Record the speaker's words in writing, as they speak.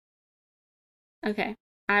Okay.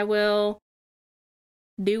 I will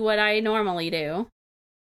do what I normally do.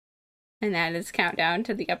 And that is countdown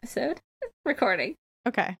to the episode recording.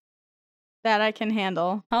 Okay. That I can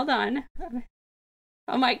handle. Hold on.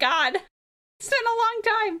 Oh my god. It's been a long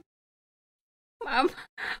time.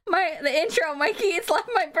 The intro, Mikey, it's left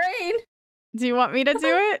my brain. Do you want me to do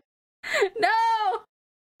it? No.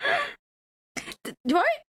 Do I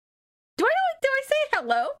say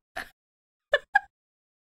hello?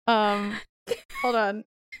 Hold on.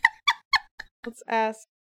 Let's ask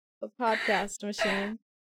the podcast machine.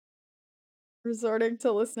 Resorting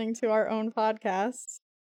to listening to our own podcast.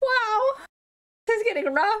 Wow. This is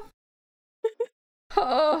getting rough.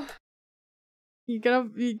 Oh. You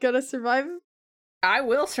gonna survive? I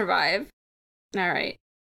will survive. All right.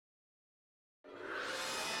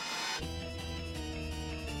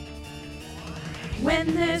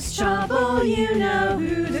 When there's trouble, you know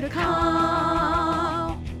who to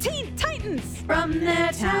call. Teen Titans! From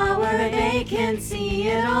their tower, they can see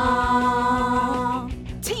it all.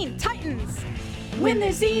 Teen Titans! When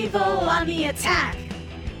there's evil on the attack,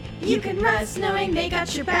 you can rest knowing they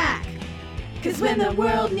got your back. 'Cause when the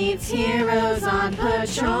world needs heroes on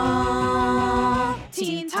patrol,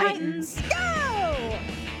 Teen Titans Go!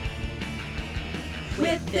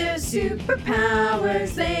 With their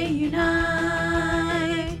superpowers they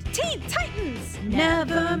unite. Teen Titans!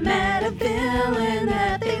 Never met a villain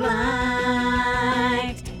that they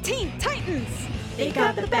liked. Teen Titans! They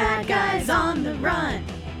got the bad guys on the run.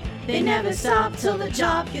 They never stop till the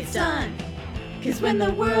job gets done. 'Cause when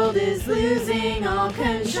the world is losing all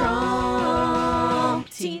control,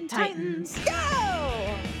 Teen Titans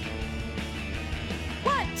Go!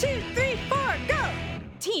 1, 2, 3, 4, go!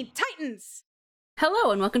 Teen Titans! Hello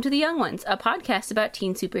and welcome to The Young Ones, a podcast about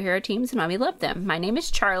teen superhero teams and why we love them. My name is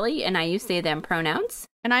Charlie and I use they, them pronouns.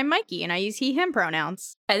 And I'm Mikey and I use he, him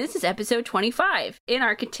pronouns. And this is episode 25 in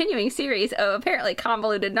our continuing series of apparently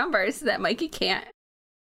convoluted numbers that Mikey can't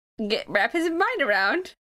wrap his mind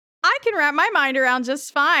around. I can wrap my mind around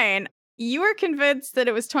just fine. You were convinced that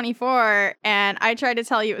it was 24, and I tried to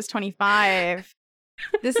tell you it was 25.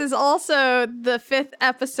 This is also the 5th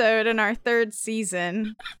episode in our 3rd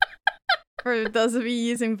season. For those of you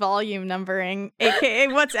using volume numbering, aka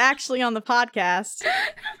what's actually on the podcast.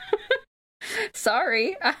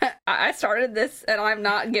 Sorry, I started this and I'm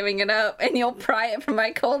not giving it up, and you'll pry it from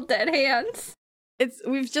my cold dead hands.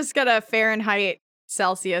 We've just got a Fahrenheit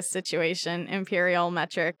Celsius situation, imperial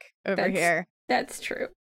metric over here. That's true.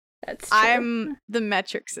 That's true. I'm the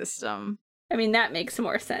metric system. I mean, that makes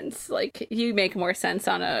more sense. Like, you make more sense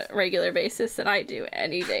on a regular basis than I do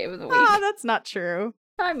any day of the week. Oh, that's not true.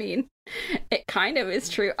 I mean, it kind of is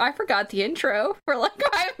true. I forgot the intro for like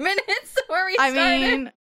 5 minutes where we started. I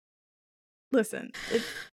mean, listen, it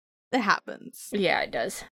happens. Yeah, it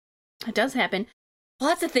does. It does happen.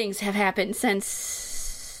 Lots of things have happened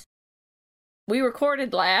since we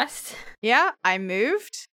recorded last. Yeah, I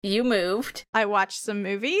moved. You moved. I watched some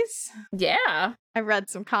movies. Yeah. I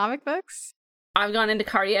read some comic books. I've gone into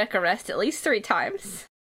cardiac arrest at least 3 times.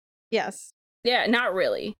 Yes. Yeah, not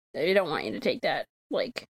really. I don't want you to take that,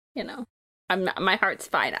 like, you know. My heart's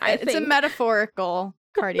fine, I think. It's a metaphorical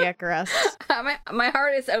cardiac arrest. My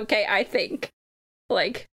heart is okay, I think.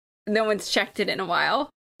 Like, no one's checked it in a while.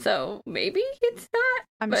 So maybe it's not.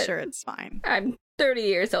 I'm sure it's fine. I'm 30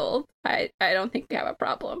 years old. I don't think we have a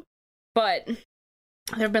problem. But there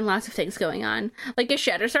have been lots of things going on. Like a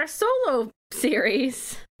Shatterstar solo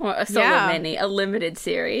series. Or a solo mini, a limited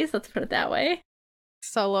series. Let's put it that way.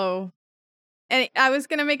 Solo. And I was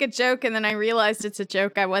going to make a joke, and then I realized it's a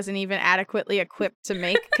joke I wasn't even adequately equipped to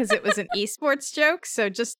make because it was an esports joke. So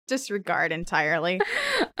just disregard entirely.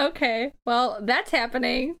 Okay. Well, that's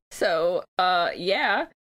happening. So, yeah.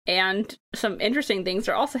 And some interesting things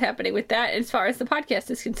are also happening with that as far as the podcast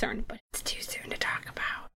is concerned, but it's too soon to talk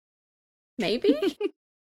about. Maybe?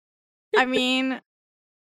 I mean,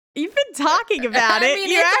 you've been talking about it.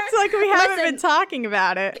 You act like we haven't been talking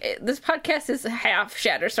about it. This podcast is half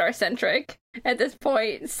Shatterstar centric at this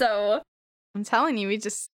point, so I'm telling you, we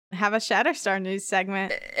just have a Shatterstar news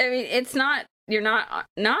segment. I mean, it's not, you're not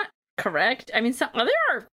correct. I mean, there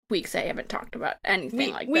are weeks I haven't talked about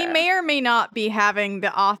anything like that. We may or may not be having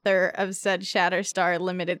the author of said Shatterstar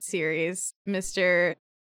limited series, Mr.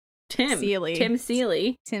 Tim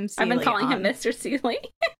Seeley. I've been calling him Mr. Seeley.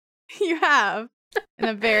 You have. In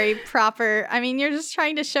a very proper, I mean, you're just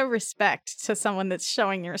trying to show respect to someone that's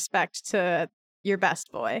showing your respect to your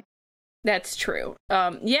best boy. That's true.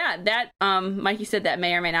 Yeah, that, Mikey said that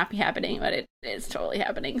may or may not be happening, but it is totally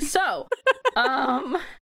happening. So,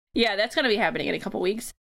 yeah, that's going to be happening in a couple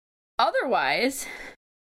weeks. Otherwise,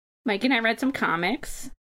 Mike and I read some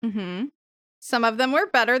comics. Mm-hmm. Some of them were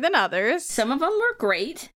better than others. Some of them were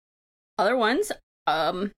great. Other ones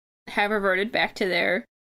have reverted back to their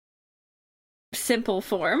simple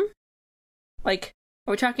form. Like,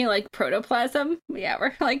 we're talking like protoplasm. Yeah,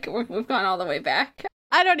 we've gone all the way back.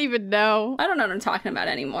 I don't even know. I don't know what I'm talking about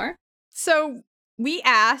anymore. So we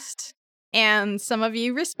asked, and some of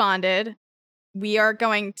you responded. We are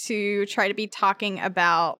going to try to be talking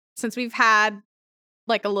about, since we've had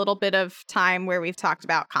like a little bit of time where we've talked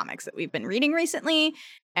about comics that we've been reading recently,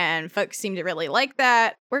 and folks seem to really like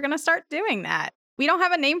that, we're going to start doing that. We don't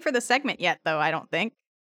have a name for the segment yet, though, I don't think.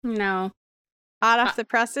 No. Hot off the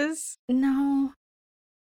presses? No.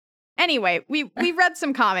 Anyway, we read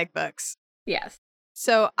some comic books. Yes.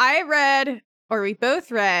 So we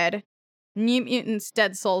both read New Mutants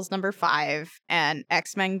Dead Souls #5 and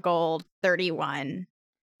X-Men Gold 31.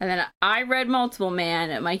 And then I read Multiple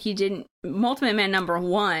Man. Mikey didn't. Multiple Man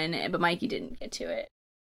 #1, but Mikey didn't get to it.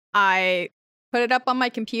 I put it up on my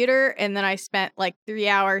computer, and then I spent like 3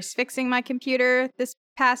 hours fixing my computer this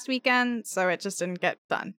past weekend, so it just didn't get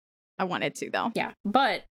done. I wanted to, though. Yeah,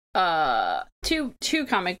 but two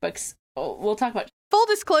comic books we'll talk about. Full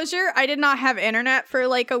disclosure, I did not have internet for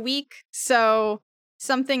like a week, so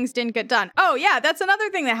some things didn't get done. Oh, yeah, that's another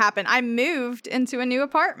thing that happened. I moved into a new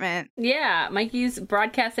apartment. Yeah, Mikey's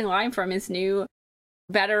broadcasting live from his new,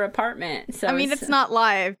 better apartment. So I mean, it's not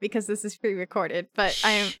live because this is pre-recorded, but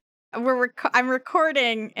I'm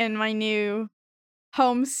recording in my new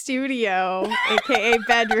home studio, aka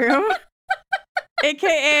bedroom.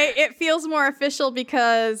 AKA, it feels more official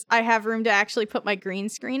because I have room to actually put my green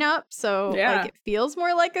screen up, so like it feels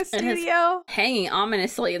more like a studio. Hanging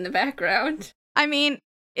ominously in the background. I mean,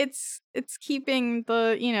 it's keeping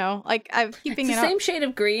the, I'm keeping it's the same shade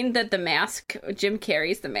of green that the mask, Jim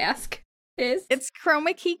Carrey's The Mask, is. It's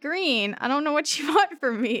chroma key green. I don't know what you want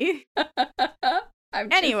from me.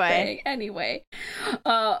 Anyway,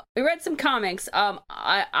 we read some comics.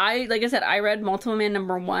 I like I said, I read Multiple Man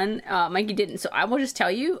 #1. Mikey didn't, so I will just tell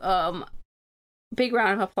you. Big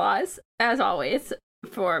round of applause as always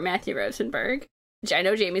for Matthew Rosenberg, which I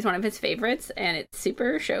know Jamie's one of his favorites, and it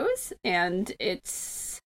super shows. And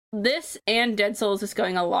it's this and Dead Souls is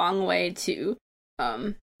going a long way to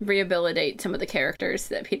rehabilitate some of the characters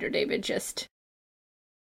that Peter David just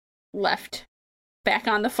left back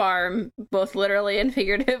on the farm, both literally and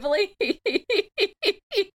figuratively.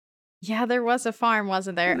 Yeah, there was a farm,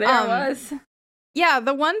 wasn't there? There was. Yeah,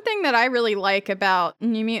 the one thing that I really like about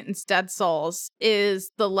New Mutants Dead Souls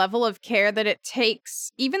is the level of care that it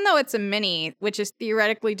takes, even though it's a mini, which is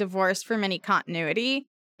theoretically divorced from any continuity,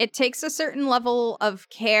 it takes a certain level of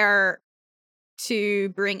care to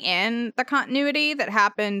bring in the continuity that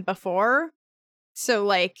happened before. So,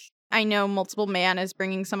 like, I know Multiple Man is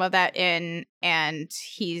bringing some of that in, and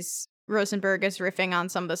Rosenberg is riffing on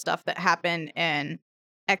some of the stuff that happened in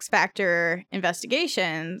X Factor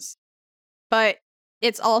Investigations. But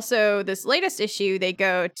it's also this latest issue, they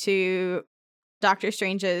go to Doctor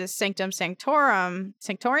Strange's Sanctum Sanctorum.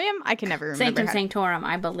 Sanctorium? I can never remember. Sanctum Sanctorum,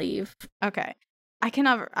 I believe. Okay. I can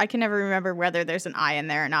never remember whether there's an I in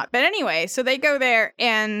there or not. But anyway, so they go there,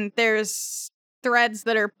 and there's threads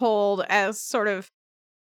that are pulled as sort of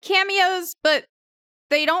cameos, but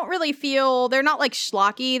they don't really feel, they're not like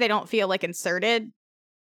schlocky, they don't feel like inserted,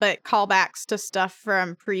 but callbacks to stuff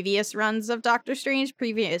from previous runs of Doctor Strange,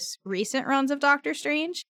 previous recent runs of Doctor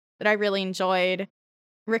Strange that I really enjoyed.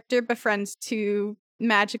 Richter befriends 2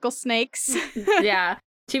 magical snakes. Yeah,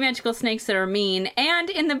 2 magical snakes that are mean, and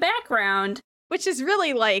in the background, which is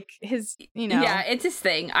really like his, Yeah, it's his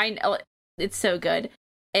thing. I know, it's so good.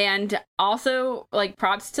 And also, like,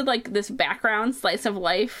 props to, like, this background slice of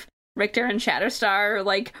life, Richter and Shatterstar,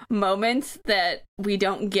 like, moments that we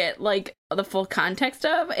don't get, like, the full context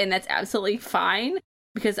of, and that's absolutely fine,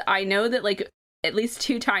 because I know that, like, at least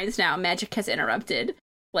 2 times now, magic has interrupted,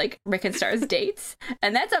 like, Rick and Star's dates,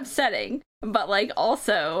 and that's upsetting, but, like,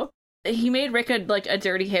 also, he made Rick a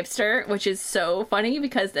dirty hipster, which is so funny,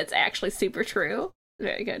 because that's actually super true.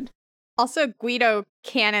 Very good. Also, Guido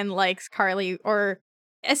canon likes Carly, or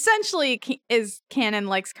essentially is canon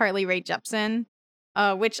likes Carly Rae Jepsen,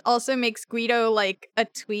 which also makes Guido like a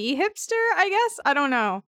twee hipster, I guess. I don't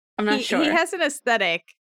know. I'm not sure. He has an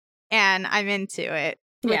aesthetic, and I'm into it.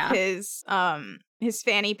 With his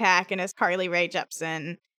fanny pack and his Carly Rae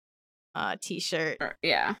Jepsen t-shirt.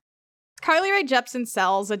 Yeah. Carly Rae Jepsen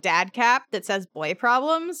sells a dad cap that says boy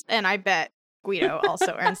problems, and I bet Guido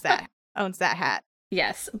also owns that hat.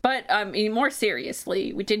 Yes, but more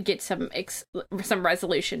seriously, we did get some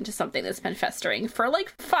resolution to something that's been festering for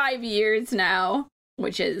like 5 years now,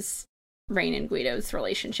 which is Rain and Guido's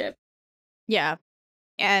relationship. Yeah,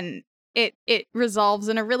 and it resolves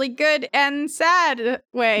in a really good and sad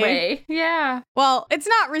way. Yeah. Well, it's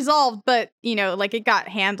not resolved, but, like it got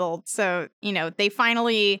handled. So, they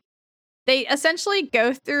essentially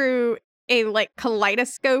go through a like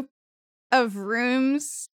kaleidoscope of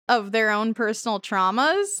rooms of their own personal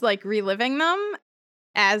traumas, like reliving them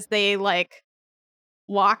as they like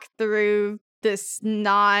walk through this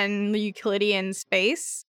non-Euclidean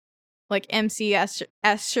space, like MC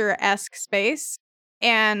Escher-esque space.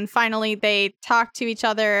 And finally, they talk to each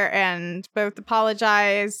other and both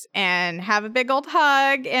apologize and have a big old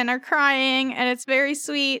hug and are crying. And it's very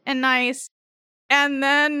sweet and nice. And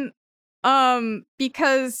then,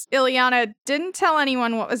 because Ileana didn't tell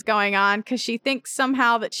anyone what was going on because she thinks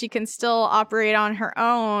somehow that she can still operate on her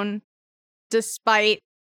own despite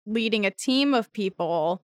leading a team of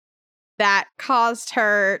people, that caused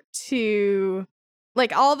her to...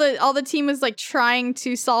 Like, all the team was, like, trying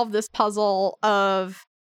to solve this puzzle of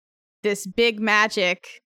this big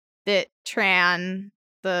magic that Tran,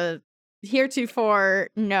 the heretofore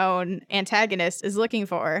known antagonist, is looking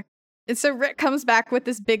for. And so Rick comes back with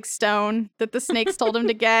this big stone that the snakes told him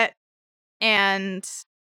to get. And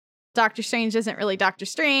Doctor Strange isn't really Doctor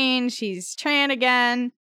Strange. He's Tran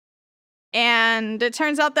again. And it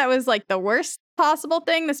turns out that was, like, the worst possible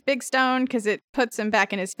thing, this big stone, because it puts him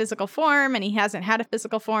back in his physical form, and he hasn't had a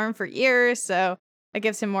physical form for years, so it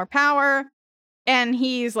gives him more power. And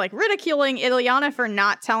he's, like, ridiculing Ileana for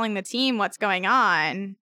not telling the team what's going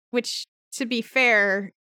on, which, to be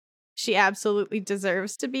fair, she absolutely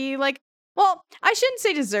deserves to be, like... Well, I shouldn't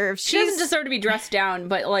say deserves. She doesn't deserve to be dressed down,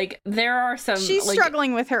 but, like, there are some... She's like,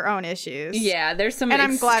 struggling with her own issues. Yeah, there's some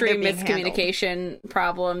extreme miscommunication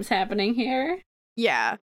problems happening here.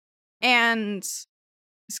 Yeah. And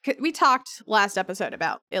we talked last episode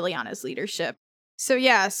about Ileana's leadership. So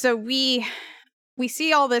yeah, so we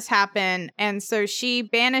see all this happen, and so she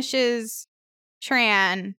banishes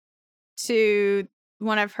Tran to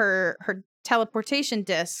one of her teleportation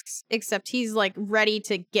discs, except he's like ready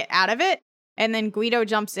to get out of it, and then Guido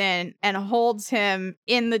jumps in and holds him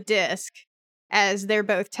in the disc as they're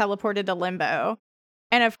both teleported to Limbo.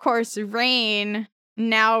 And of course, Rain,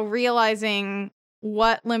 now realizing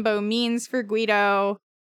what Limbo means for Guido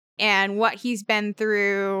and what he's been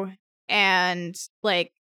through, and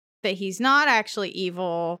like that he's not actually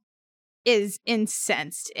evil, is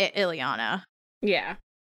incensed at Ileana. Yeah.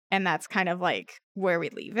 And that's kind of like where we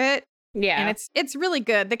leave it. Yeah. And it's really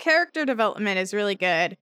good. The character development is really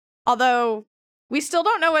good. Although we still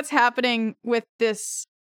don't know what's happening with this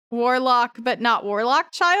warlock but not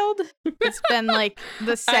warlock child. It's been like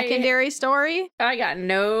the secondary story. I got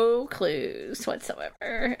no clues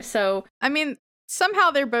whatsoever. So I mean,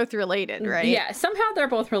 somehow they're both related, right? Yeah, somehow they're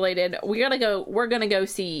both related. We're gonna go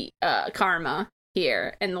see Karma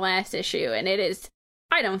here in the last issue, and it is,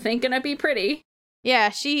 I don't think, gonna be pretty. Yeah,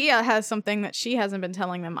 she has something that she hasn't been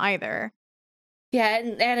telling them either. Yeah,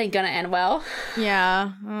 that ain't gonna end well.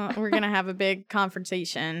 Yeah, we're gonna have a big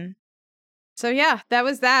confrontation. So yeah, that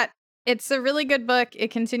was that. It's a really good book.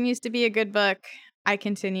 It continues to be a good book. I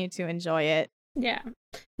continue to enjoy it. Yeah.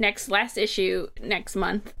 Last issue next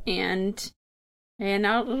month, and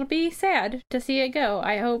it'll be sad to see it go.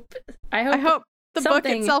 I hope the book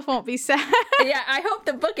itself won't be sad. Yeah, I hope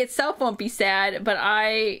the book itself won't be sad, but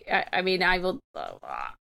I mean, I will.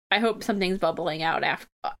 I hope something's bubbling out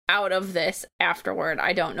of this afterward.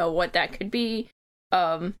 I don't know what that could be,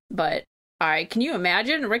 but can you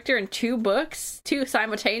imagine Richter in two books,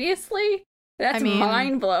 simultaneously? That's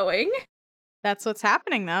mind-blowing. That's what's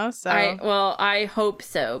happening, though. So I hope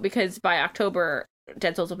so, because by October,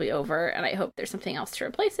 Dead Souls will be over, and I hope there's something else to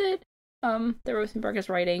replace it. The Rosenberg is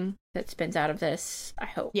writing that spins out of this, I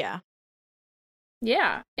hope. Yeah.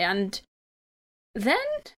 Yeah, and then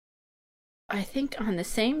I think on the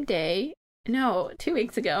same day, 2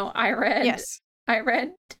 weeks ago, I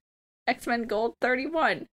read X-Men Gold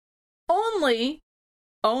 31. Only,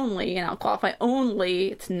 and I'll qualify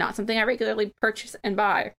only, it's not something I regularly purchase and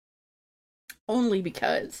buy. Only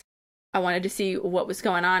because I wanted to see what was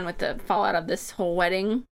going on with the fallout of this whole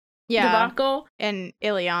wedding debacle. And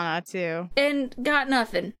Ileana, too. And got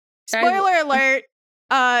nothing. Spoiler alert.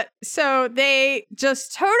 So they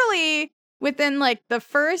just totally, within like the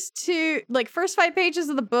first 5 pages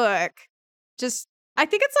of the book, I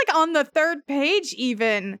think it's like on the 3rd page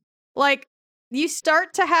even, like, you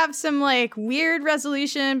start to have some like weird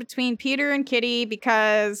resolution between Peter and Kitty,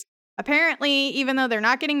 because apparently, even though they're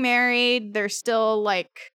not getting married, they're still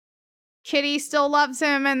like, Kitty still loves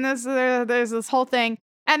him, and there's this whole thing.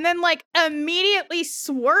 And then like immediately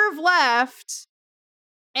swerve left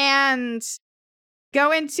and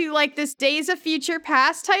go into like this Days of Future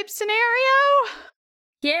Past type scenario.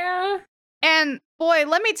 Yeah. And boy,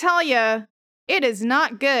 let me tell you, it is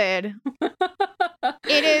not good.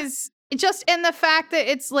 It is just in the fact that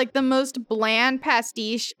it's like the most bland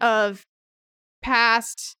pastiche of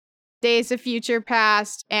past, Days of Future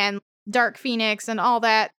Past, and Dark Phoenix and all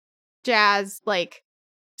that jazz, like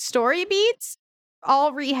story beats,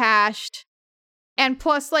 all rehashed. And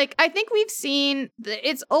plus, like, I think we've seen,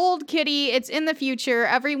 it's old Kitty, it's in the future,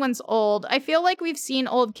 everyone's old. I feel like we've seen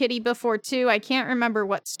old Kitty before, too. I can't remember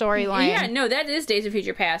what storyline. Yeah, no, that is Days of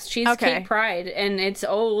Future Past. She's Kate Pride, and it's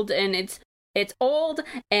old, and it's old,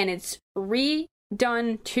 and it's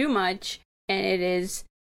redone too much, and it is,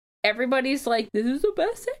 everybody's like, this is the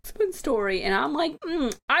best X-Men story, and I'm like,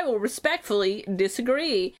 I will respectfully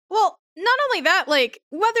disagree. Well, not only that, like,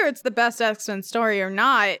 whether it's the best X-Men story or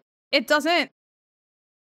not, it doesn't,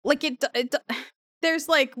 like, there's,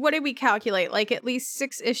 like, what did we calculate? Like, at least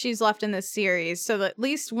 6 issues left in this series, so at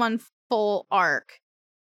least one full arc.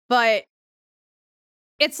 But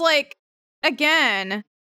it's like, again,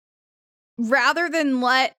 rather than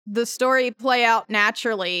let the story play out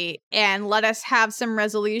naturally and let us have some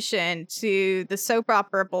resolution to the soap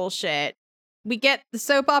opera bullshit, we get the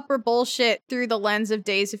soap opera bullshit through the lens of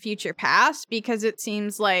Days of Future Past, because it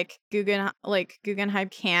seems like Guggenheim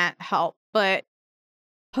can't help but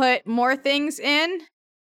put more things in.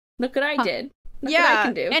 Look what I did. Look what I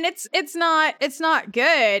can do. And it's not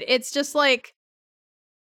good. It's just like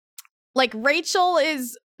Rachel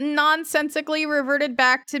is nonsensically reverted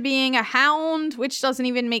back to being a hound, which doesn't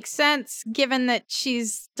even make sense given that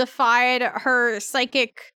she's defied her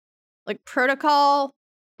psychic protocol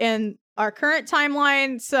in our current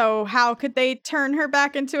timeline. So how could they turn her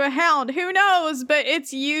back into a hound? Who knows? But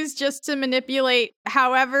it's used just to manipulate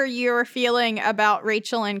however you're feeling about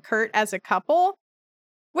Rachel and Kurt as a couple,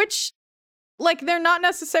 which, they're not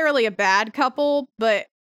necessarily a bad couple, but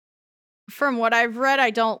from what I've read, I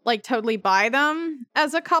don't totally buy them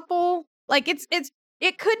as a couple.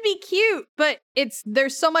 It could be cute, but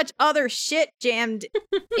there's so much other shit jammed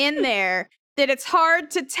in there that it's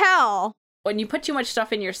hard to tell. When you put too much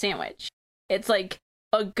stuff in your sandwich, it's like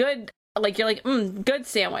a good, you're like, good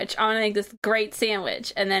sandwich. I want to make this great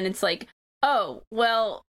sandwich. And then it's like, oh,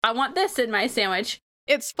 well, I want this in my sandwich.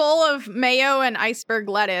 It's full of mayo and iceberg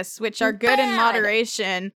lettuce, which are good in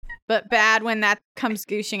moderation, but bad when that comes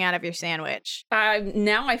gooshing out of your sandwich.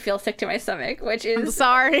 Now I feel sick to my stomach, which is... I'm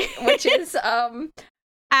sorry. Which is,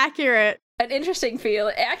 accurate. An interesting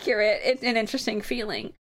accurate. It's an interesting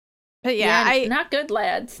feeling. But yeah, not good,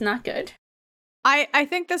 lads. Not good. I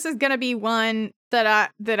think this is gonna be one that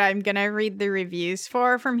I'm gonna read the reviews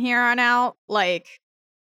for from here on out.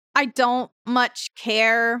 I don't much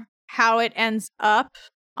care how it ends up,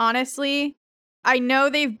 honestly. I know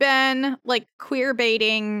they've been queer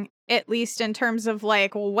baiting, at least in terms of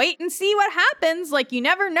well, wait and see what happens. You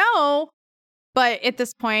never know. But at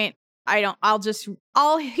this point,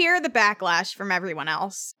 I'll hear the backlash from everyone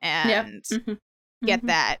else and get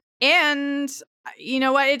that. And you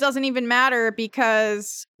know what? It doesn't even matter,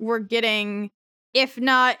 because we're getting, if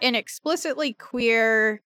not an explicitly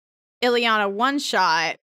queer Ileana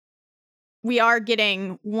one-shot, we are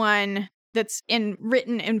getting one that's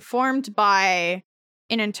informed by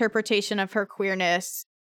an interpretation of her queerness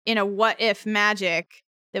in a What If Magic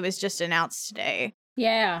that was just announced today.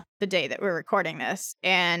 Yeah. The day that we're recording this.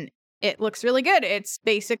 And it looks really good. It's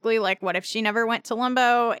basically what if she never went to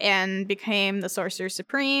Limbo and became the Sorcerer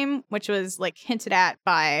Supreme, which was hinted at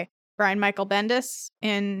by Brian Michael Bendis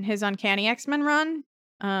in his Uncanny X-Men run.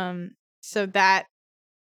 So that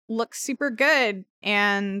looks super good.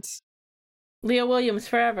 And Leah Williams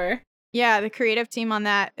forever. Yeah, the creative team on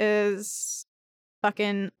that is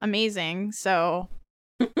fucking amazing. So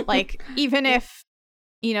even if,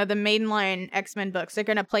 the mainline X-Men books are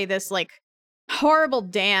going to play this horrible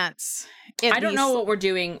dance. I don't know what we're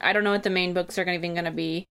doing. I don't know what the main books are even going to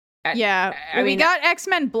be. We got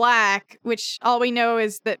X-Men Black, which all we know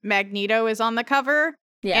is that Magneto is on the cover.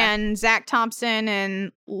 Yeah. And Zach Thompson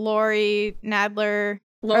and Lonnie Nadler,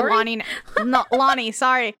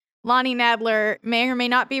 Nadler may or may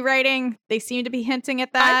not be writing. They seem to be hinting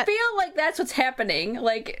at that. I feel like that's what's happening.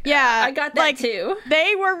 Yeah, I got that too.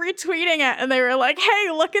 They were retweeting it and they were like,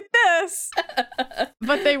 "Hey, look at this,"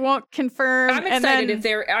 but they won't confirm. I'm excited if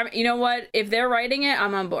they're. You know what? If they're writing it,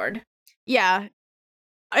 I'm on board. Yeah,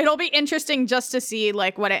 it'll be interesting just to see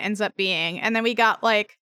what it ends up being. And then we got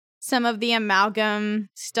some of the amalgam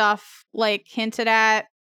stuff hinted at.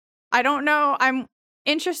 I don't know. I'm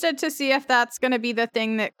interested to see if that's going to be the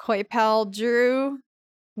thing that Coipel drew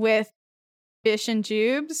with Bish and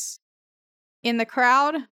Jubes in the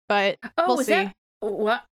crowd, but we'll see.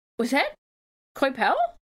 What was that? Coipel?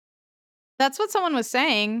 That's what someone was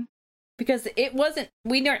saying. Because it wasn't,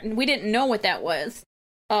 we didn't know what that was.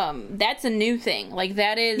 That's a new thing. Like,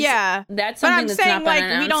 that is, yeah. That's something that's not been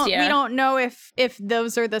announced yet. We don't know if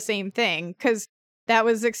those are the same thing, because that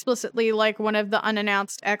was explicitly like one of the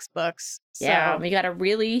unannounced X books. So. Yeah, we got a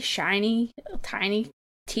really shiny, tiny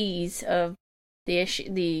tease of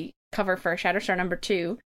the cover for Shatterstar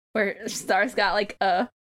 #2, where Star's got like a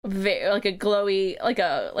glowy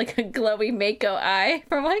Mako eye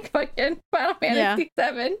from like fucking Final Fantasy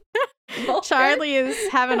VII. Charlie is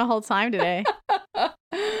having a whole time today.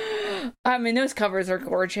 I mean, those covers are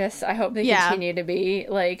gorgeous. I hope they continue to be.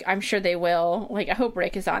 Like, I'm sure they will. Like, I hope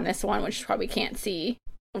Rick is on this one, which probably can't see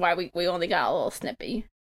why we only got a little snippy.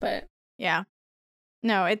 But yeah,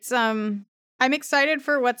 no, it's I'm excited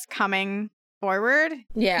for what's coming forward.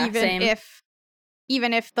 Yeah,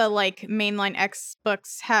 even if the like mainline X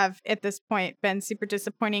books have at this point been super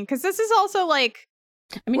disappointing, because this is also like,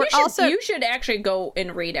 I mean, you should actually go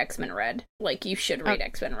and read X-Men Red. Like, you should read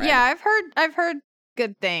X-Men Red. Yeah, I've heard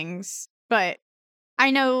good things, but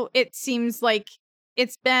I know it seems like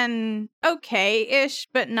it's been okay-ish,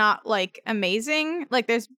 but not like amazing. Like,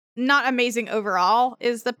 there's not amazing overall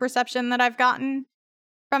is the perception that I've gotten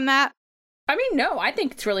from that. I mean, no, I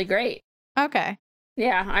think it's really great. Okay.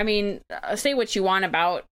 Yeah, I mean, say what you want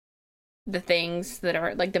about the things that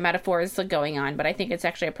are like the metaphors going on, but I think it's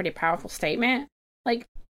actually a pretty powerful statement. Like,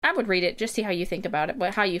 I would read it, just see how you think about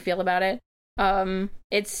it, how you feel about it.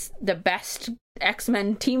 It's the best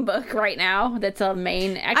X-Men team book right now. That's a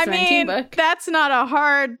main X-Men team book. That's not a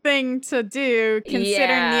hard thing to do,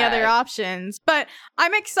 considering the other options. But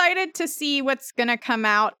I'm excited to see what's gonna come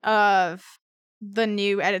out of the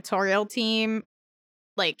new editorial team,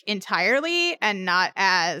 like, entirely, and not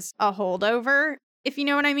as a holdover, if you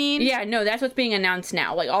know what I mean. Yeah, no, that's what's being announced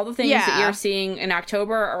now. Like, all the things that you're seeing in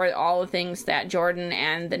October are all the things that Jordan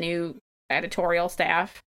and the new editorial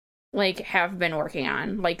staff, like, have been working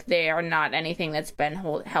on. Like, they are not anything that's been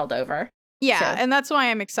held over. Yeah, and that's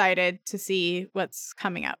why I'm excited to see what's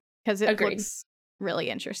coming up, because it looks really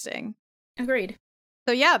interesting. Agreed.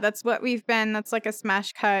 So yeah, that's like a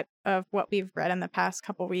smash cut of what we've read in the past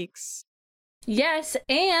couple weeks. Yes,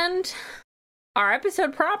 and our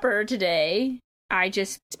episode proper today,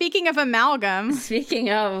 Speaking of amalgam.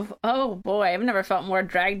 Oh boy, I've never felt more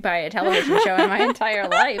dragged by a television show in my entire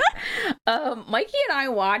life. Mikey and I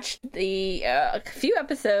watched the few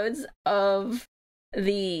episodes of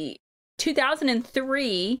the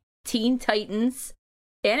 2003 Teen Titans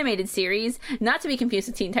animated series, not to be confused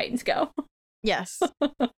with Teen Titans Go. Yes.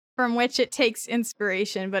 From which it takes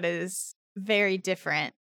inspiration, but it is very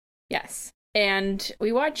different. Yes. And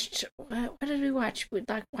we watched, what did we watch? We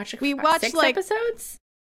watched 6 episodes?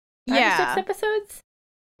 5 or 6 episodes?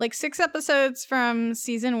 Like 6 episodes from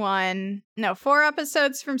season 1. No, 4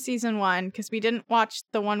 episodes from season 1, because we didn't watch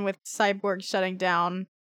the one with Cyborg shutting down.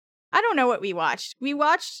 I don't know what we watched. We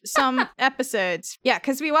watched some episodes. Yeah,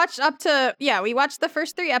 because we watched we watched the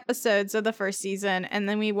first 3 episodes of the first season, and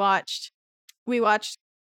then we watched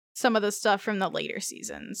some of the stuff from the later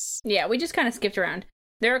seasons. Yeah, we just kind of skipped around.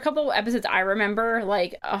 There are a couple episodes I remember,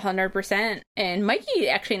 like, 100%, and Mikey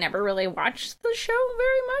actually never really watched the show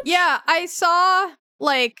very much. Yeah, I saw,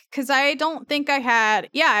 like, because I don't think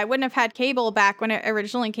I wouldn't have had cable back when it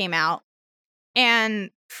originally came out.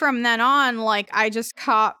 And from then on, like, I just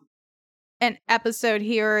caught an episode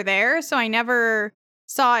here or there, so I never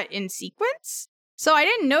saw it in sequence. So I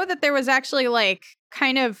didn't know that there was actually, like,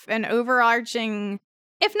 kind of an overarching,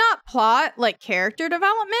 if not plot, like, character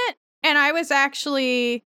development. And I was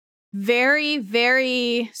actually very,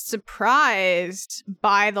 very surprised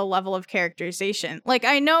by the level of characterization. Like,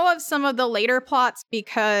 I know of some of the later plots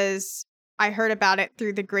because I heard about it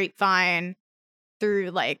through the grapevine, through,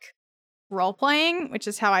 like, role-playing, which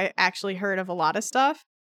is how I actually heard of a lot of stuff.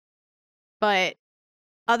 But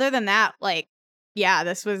other than that, like, yeah,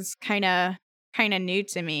 this was kind of new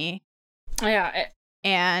to me. Yeah.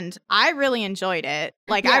 And I really enjoyed it.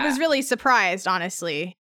 Like, I was really surprised,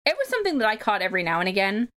 honestly. It was something that I caught every now and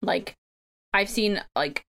again. Like, I've seen,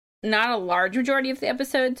 like, not a large majority of the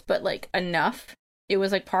episodes, but, like, enough. It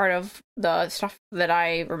was, like, part of the stuff that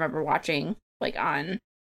I remember watching, like, on,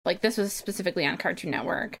 like, this was specifically on Cartoon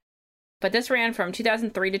Network. But this ran from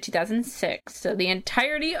 2003 to 2006, so the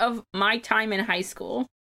entirety of my time in high school.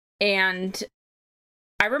 And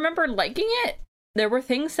I remember liking it. There were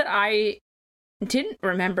things that I didn't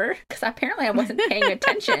remember, because apparently I wasn't paying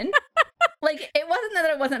attention. Like, it wasn't that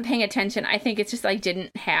I wasn't paying attention. I think it's just I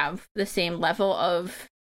didn't have the same level of...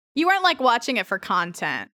 You weren't, like, watching it for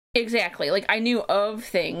content. Exactly. Like, I knew of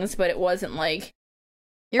things, but it wasn't, like,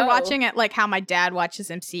 You're watching it like how my dad watches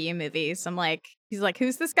MCU movies. I'm like, he's like,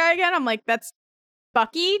 who's this guy again? I'm like, that's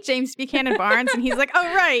Bucky, James Buchanan Barnes. And he's like,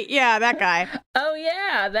 oh, right. Yeah, that guy. Oh,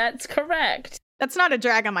 yeah, that's correct. That's not a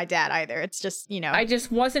drag on my dad either. It's just, I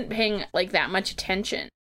just wasn't paying like that much attention.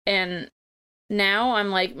 And now I'm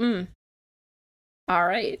like, all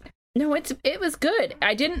right. No, it was good.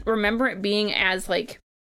 I didn't remember it being as like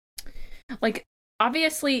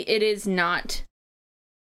obviously it is not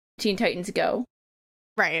Teen Titans Go.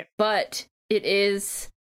 Right. But it is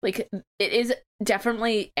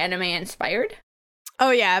definitely anime inspired.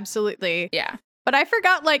 Oh yeah, absolutely. Yeah. But I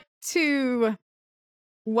forgot like to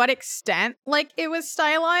what extent like it was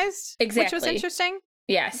stylized. Exactly. Which was interesting.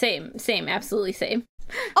 Yeah, same, absolutely same.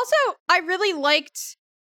 Also, I really liked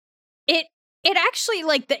it. It actually,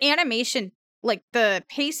 like, the animation, like, the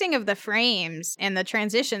pacing of the frames and the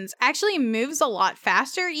transitions actually moves a lot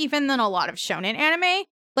faster even than a lot of shonen anime.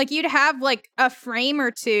 Like, you'd have, like, a frame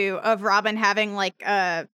or two of Robin having, like,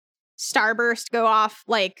 a starburst go off,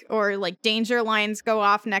 like, or, like, danger lines go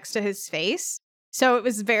off next to his face. So it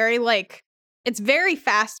was very, like, it's very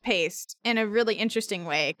fast-paced in a really interesting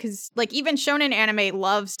way. Because, like, even shonen anime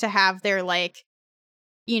loves to have their, like,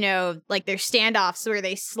 like, their standoffs where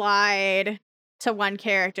they slide to one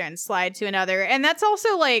character and slide to another. And that's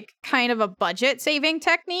also, like, kind of a budget-saving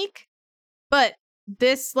technique. But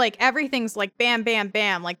this, like, everything's, like, bam, bam,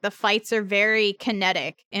 bam. Like, the fights are very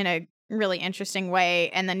kinetic in a really interesting way.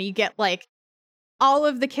 And then you get, like, all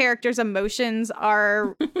of the characters' emotions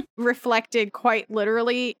are reflected quite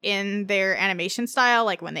literally in their animation style.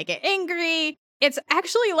 Like, when they get angry, it's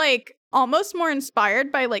actually, like, almost more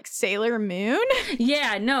inspired by, like, Sailor Moon.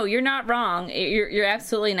 Yeah, no, you're not wrong. You're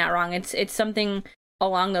absolutely not wrong. It's something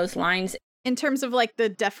along those lines. In terms of, like, the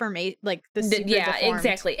deformation, like, the super deformed.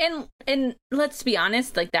 Exactly. And let's be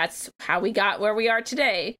honest, like, that's how we got where we are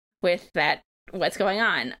today with that, what's going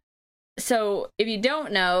on. So, if you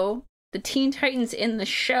don't know, the Teen Titans in the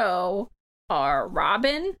show are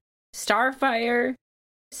Robin, Starfire,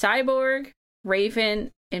 Cyborg,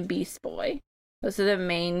 Raven, and Beast Boy. Those are the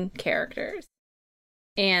main characters.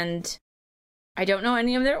 And I don't know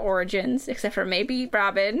any of their origins, except for maybe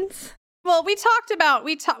Robin's. Well, we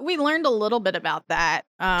learned a little bit about that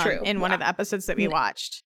in one of the episodes that we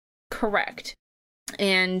watched. Correct.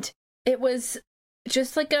 And it was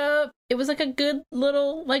just like a good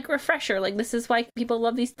little, like, refresher. Like, this is why people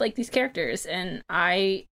love these characters. And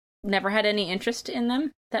I never had any interest in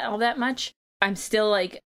them all that much. I'm still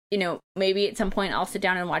like, maybe at some point I'll sit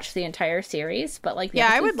down and watch the entire series, but like,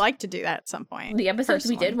 I would like to do that at some point. The episodes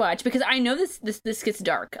we did watch, because I know this gets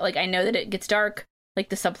dark. Like, I know that it gets dark, like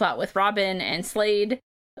the subplot with Robin and Slade,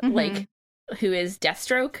 like, who is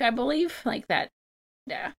Deathstroke, I believe, like that.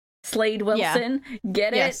 Yeah, Slade Wilson. Yeah.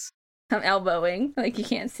 Get it? Yes. I'm elbowing, like you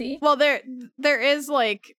can't see. Well, there is,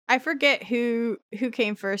 like, I forget who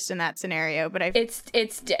came first in that scenario, but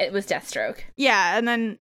it was Deathstroke. Yeah, and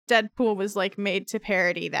then Deadpool was, like, made to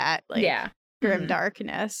parody that, like, grim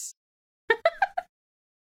darkness.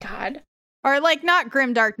 God. Or, like, not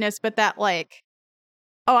grim darkness, but that, like,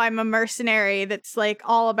 oh, I'm a mercenary that's, like,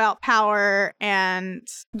 all about power and...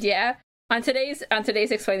 Yeah. On today's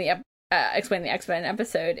Explain the X-Men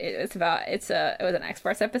episode, it was an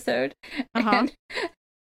X-Force episode. And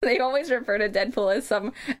they always refer to Deadpool as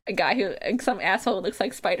some asshole who looks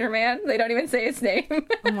like Spider-Man. They don't even say his name.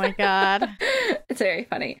 Oh my god. It's very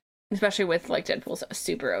funny. Especially with, like, Deadpool's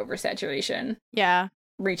super oversaturation. Yeah.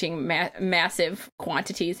 Reaching massive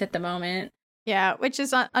quantities at the moment. Yeah, which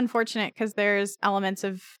is unfortunate because there's elements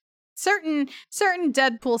of certain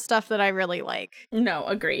Deadpool stuff that I really like. No,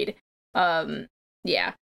 agreed.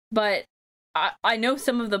 Yeah. But I know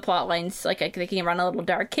some of the plot lines, like, they can run a little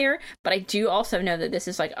dark here, but I do also know that this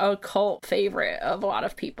is, like, a cult favorite of a lot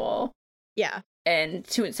of people. Yeah. And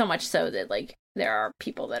so much so that, like, there are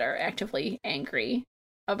people that are actively angry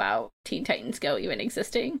about Teen Titans Go even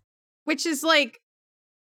existing. Which is, like,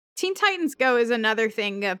 Teen Titans Go is another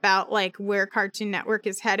thing about, like, where Cartoon Network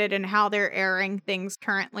is headed and how they're airing things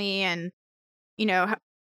currently. And,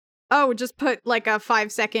 just put, like, a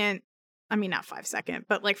 5-second, I mean, not 5-second,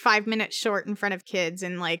 but, like, 5-minute short in front of kids,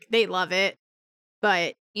 and, like, they love it.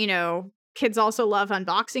 But, kids also love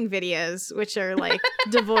unboxing videos, which are, like,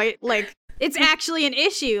 devoid, like, it's actually an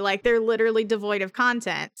issue. Like, they're literally devoid of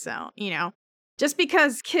content. So, just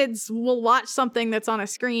because kids will watch something that's on a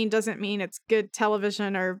screen doesn't mean it's good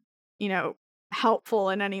television or, helpful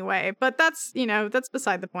in any way. But that's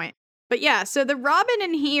beside the point. But yeah, so the Robin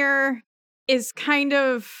in here is kind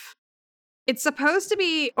of, it's supposed to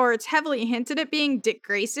be, or it's heavily hinted at being Dick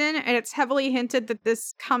Grayson, and it's heavily hinted that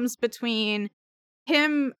this comes between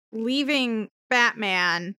him leaving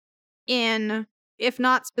Batman in if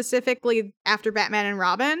not specifically after Batman and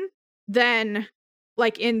Robin, then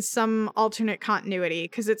like in some alternate continuity,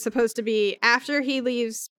 because it's supposed to be after he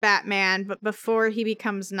leaves Batman, but before he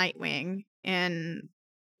becomes Nightwing in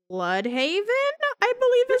Bloodhaven, I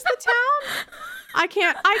believe is the town.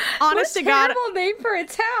 I honest to God. Terrible name for a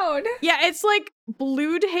town. Yeah, it's like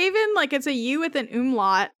Bloodhaven, like it's a U with an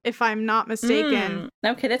umlaut, if I'm not mistaken.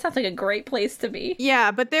 Okay, that sounds like a great place to be.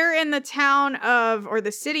 Yeah, but they're in the town of, or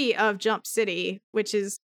the city of Jump City, which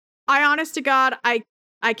is, I honest to God, I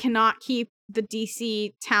cannot keep the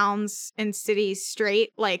DC towns and cities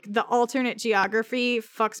straight. Like, the alternate geography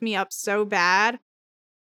fucks me up so bad.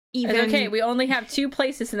 It's okay, we only have 2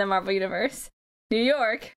 places in the Marvel Universe. New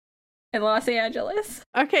York and Los Angeles.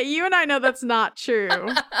 Okay, you and I know that's not true.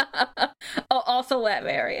 Oh, also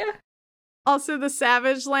Latveria. Also the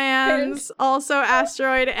Savage Lands. Also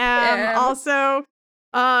Asteroid M. Also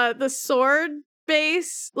the Sword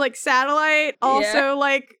Base, like satellite. Also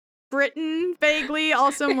like Britain, vaguely.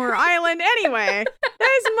 Also Moore Island. Anyway,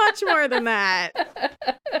 there's much more than that.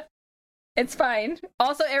 It's fine.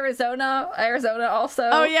 Also Arizona also.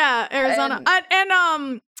 Oh yeah, Arizona.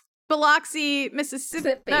 And Biloxi,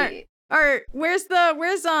 Mississippi. Or where's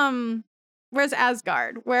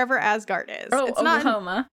Asgard? Wherever Asgard is. Oh, it's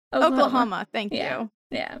Oklahoma. Not Oklahoma. Thank you.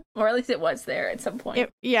 Yeah. Or at least it was there at some point.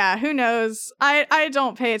 Who knows? I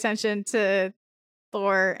don't pay attention to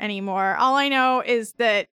Thor anymore. All I know is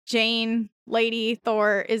that Jane, Lady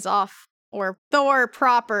Thor, is off, or Thor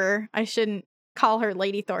proper. I shouldn't call her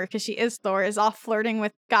Lady Thor because she is Thor, is off flirting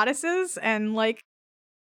with goddesses and like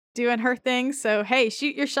doing her thing. So hey,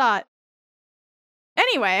 shoot your shot.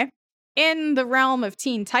 Anyway, in the realm of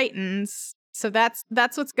Teen Titans, so that's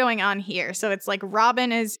what's going on here. So it's like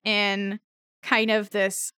Robin is in kind of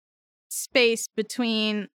this space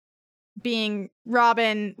between being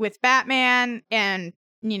Robin with Batman and,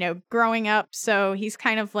 you know, growing up. So he's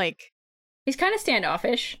kind of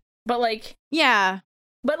standoffish, but like, yeah.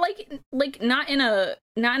 But like not in a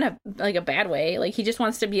like a bad way. Like he just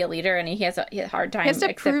wants to be a leader, and he has a hard time. He has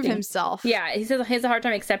to prove himself. Yeah, he says he has a hard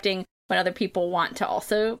time accepting when other people want to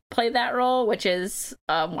also play that role, which is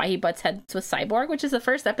why he butts heads with Cyborg, which is the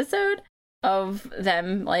first episode of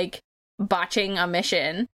them like botching a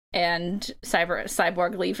mission and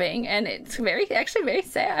Cyborg leaving, and it's actually very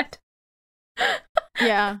sad.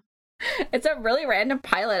 Yeah. It's a really random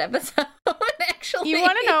pilot episode, actually. You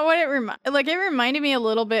want to know what it reminded me a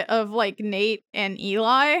little bit of, like, Nate and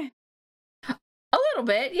Eli? A little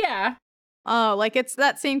bit, yeah. Oh, like, it's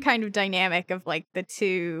that same kind of dynamic of, like, the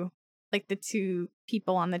two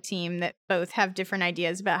people on the team that both have different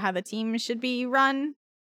ideas about how the team should be run,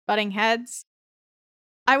 butting heads.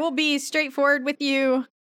 I will be straightforward with you.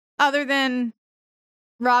 Other than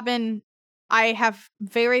Robin, I have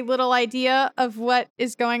very little idea of what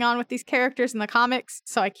is going on with these characters in the comics,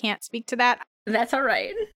 so I can't speak to that. That's all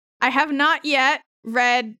right. I have not yet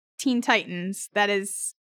read Teen Titans. That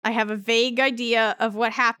is, I have a vague idea of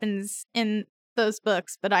what happens in those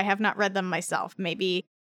books, but I have not read them myself. Maybe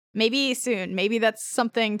soon. Maybe that's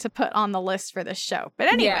something to put on the list for this show.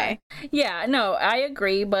 But anyway. Yeah, no, I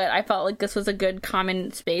agree, but I felt like this was a good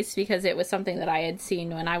common space because it was something that I had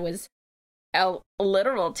seen when I was a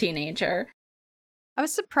literal teenager. I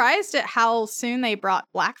was surprised at how soon they brought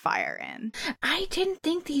Blackfire in. I didn't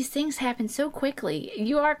think these things happened so quickly.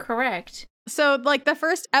 You are correct. So, like, the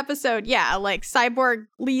first episode, yeah, like, Cyborg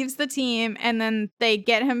leaves the team, and then they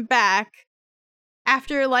get him back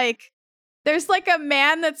after, like, there's, like, a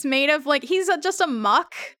man that's made of, like, he's just a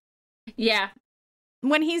muck. Yeah.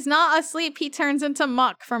 When he's not asleep, he turns into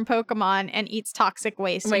Muck from Pokemon and eats toxic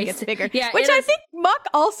waste and gets bigger. Yeah, which I think Muck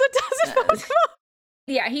also does in Pokemon.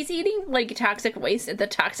 Yeah, he's eating, like, toxic waste at the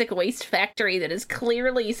toxic waste factory that is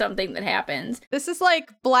clearly something that happens. This is,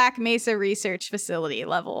 like, Black Mesa Research Facility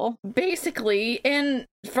level. Basically, and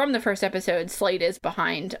from the first episode, Slade is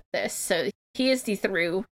behind this, so he is the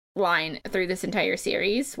through line through this entire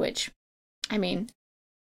series, which, I mean,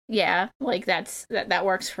 yeah, like, that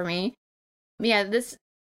works for me. Yeah, this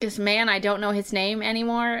man, I don't know his name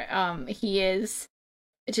anymore. He is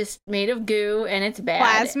just made of goo, and it's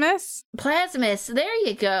bad. Plasmus. There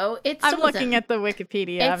you go. I'm looking at the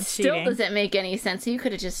Wikipedia. It still doesn't make any sense. You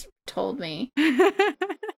could have just told me.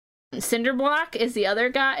 Cinderblock is the other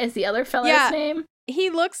guy. Is the other fella's name?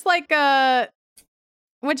 He looks like a.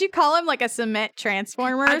 What'd you call him? Like a cement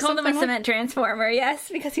transformer? I called him a cement transformer. Yes,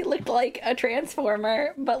 because he looked like a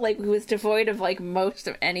transformer, but like he was devoid of like most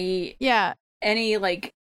of any. Yeah. Any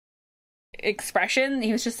like expression.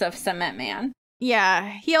 He was just a cement man.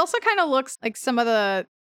 Yeah, he also kind of looks like some of the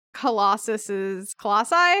Colossi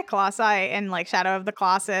and like Shadow of the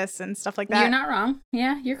Colossus and stuff like that. You're not wrong.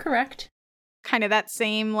 Yeah, you're correct. kind of that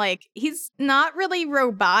same, like, he's not really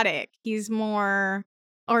robotic. He's more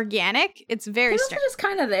organic. It's very He's strange. just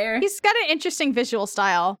kind of there. He's got an interesting visual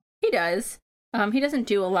style. He does. He doesn't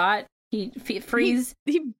do a lot. He frees.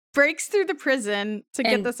 He breaks through the prison to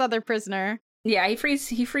get this other prisoner. Yeah, he frees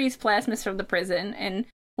Plasmus from the prison, and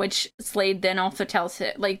which Slade then also tells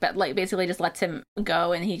him, basically just lets him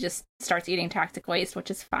go, and he just starts eating toxic waste,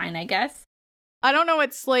 which is fine, I guess. I don't know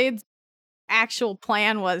what Slade's actual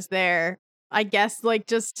plan was there. I guess, like,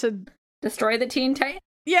 just to destroy the Teen Titans?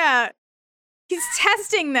 Yeah. He's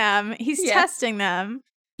testing them. He's testing them.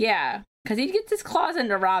 Yeah, because he gets his claws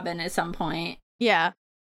into Robin at some point. Yeah.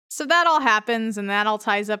 So that all happens, and that all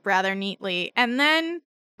ties up rather neatly. And then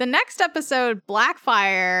the next episode,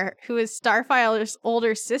 Blackfire, who is Starfire's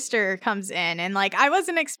older sister, comes in. And, like, I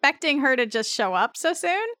wasn't expecting her to just show up so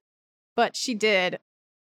soon, but she did.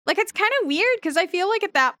 Like, it's kind of weird, because I feel like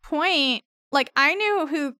at that point, like, I knew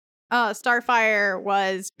who Starfire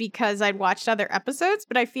was because I'd watched other episodes,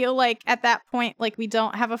 but I feel like at that point, like, we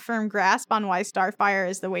don't have a firm grasp on why Starfire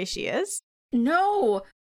is the way she is. No.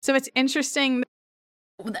 So it's interesting.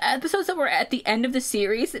 The episodes that were at the end of the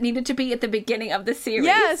series needed to be at the beginning of the series.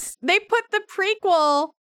 Yes, they put the prequel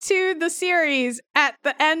to the series at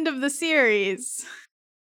the end of the series.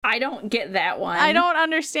 I don't get that one. I don't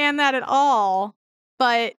understand that at all.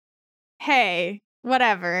 But hey,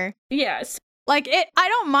 whatever. Yes. Like, I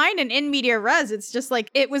don't mind an in media res. It's just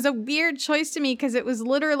like, it was a weird choice to me because it was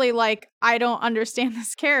literally like, I don't understand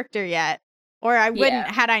this character yet. Or I wouldn't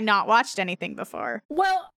had I not watched anything before.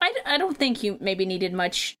 Well, I don't think you maybe needed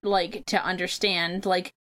much, like, to understand.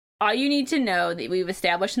 Like, all you need to know that we've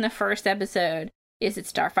established in the first episode is that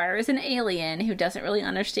Starfire is an alien who doesn't really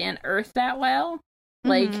understand Earth that well.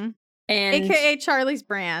 Like, and AKA Charlie's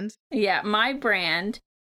brand. Yeah, my brand.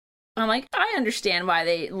 I'm like, I understand why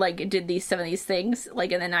they, like, did some of these things,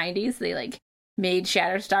 like, in the 90s. They, like, made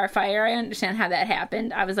Shatterstar. I understand how that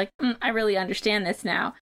happened. I was like, I really understand this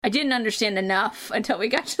now. I didn't understand enough until we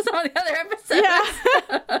got to some of the other episodes.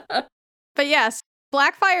 Yeah. But yes,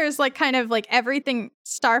 Blackfire is, like, kind of like everything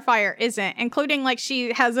Starfire isn't, including, like,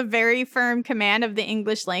 she has a very firm command of the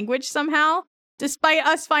English language somehow, despite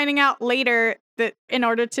us finding out later that in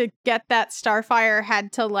order to get that, Starfire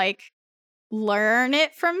had to, like, learn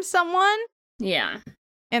it from someone. Yeah.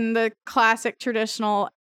 In the classic traditional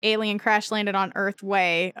alien crash landed on Earth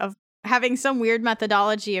way of having some weird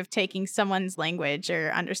methodology of taking someone's language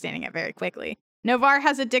or understanding it very quickly. Novar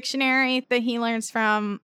has a dictionary that he learns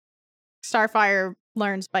from. Starfire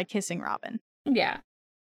learns by kissing Robin. Yeah.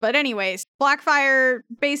 But anyways, Blackfire,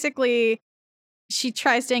 basically, she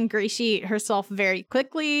tries to ingratiate herself very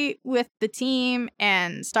quickly with the team,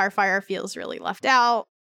 and Starfire feels really left out.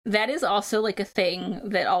 That is also, like, a thing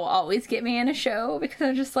that'll always get me in a show, because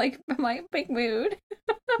I'm just like, I'm like, big mood.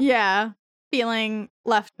 Yeah. Feeling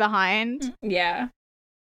left behind. Yeah.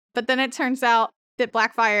 But then it turns out that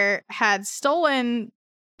Blackfire had stolen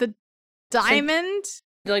the diamond.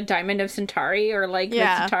 Like, Diamond of Centauri, or, like,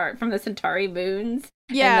 from the Centauri moons.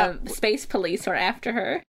 Yeah. And the space police were after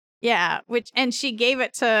her. Yeah, and she gave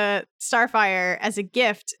it to Starfire as a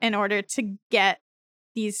gift in order to get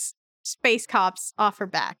these space cops off her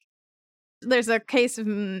back. There's a case of,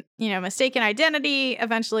 mistaken identity.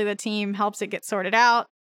 Eventually the team helps it get sorted out.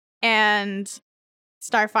 And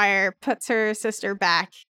Starfire puts her sister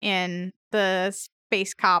back in the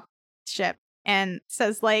space cop ship and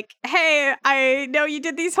says, like, hey, I know you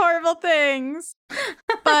did these horrible things,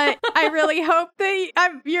 but I really hope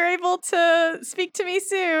that you're able to speak to me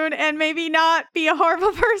soon and maybe not be a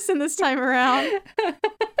horrible person this time around.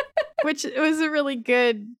 Which was a really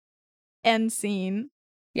good end scene.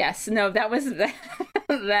 Yes, no, that was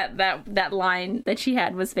that line that she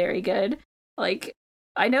had was very good. Like,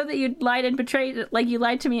 I know that you lied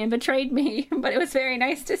to me and betrayed me, but it was very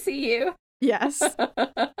nice to see you. Yes.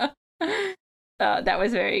 That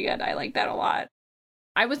was very good. I like that a lot.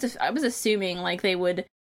 I was assuming, like, they would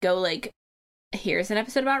go, like, here's an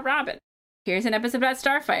episode about Robin. Here's an episode about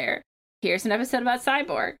Starfire. Here's an episode about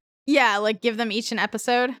Cyborg. Yeah, like, give them each an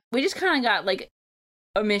episode. We just kind of got, like,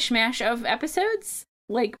 a mishmash of episodes.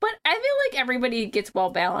 Like, but I feel like everybody gets well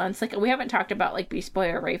balanced. Like, we haven't talked about, like, Beast Boy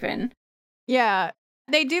or Raven. Yeah.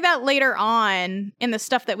 They do that later on in the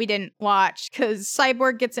stuff that we didn't watch, because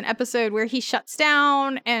Cyborg gets an episode where he shuts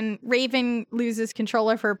down and Raven loses control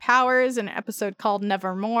of her powers in an episode called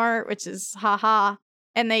Nevermore, which is haha.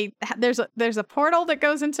 And there's a portal that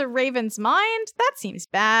goes into Raven's mind. That seems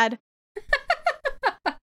bad.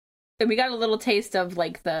 And we got a little taste of,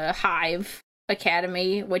 like, the Hive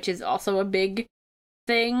Academy, which is also a big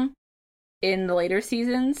thing in the later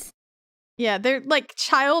seasons. Yeah, they're like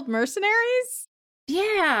child mercenaries.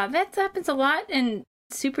 Yeah, that happens a lot in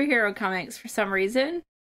superhero comics for some reason.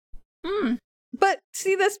 But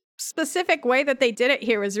see, this specific way that they did it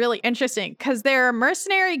here was really interesting because they're a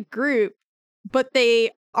mercenary group, but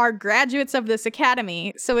they are graduates of this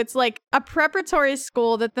academy. So it's like a preparatory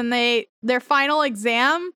school that then their final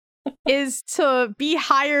exam is to be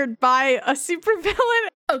hired by a supervillain.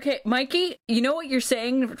 Okay, Mikey, you know what you're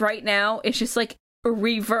saying right now? It's just like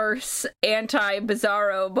reverse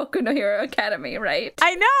anti-Bizarro Boku no Hero Academy, right?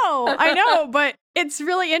 I know, but it's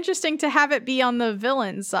really interesting to have it be on the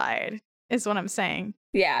villain side, is what I'm saying.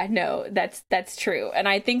 Yeah, no, that's true. And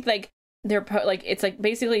I think like they're like it's like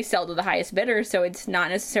basically sell to the highest bidder, so it's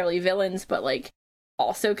not necessarily villains, but like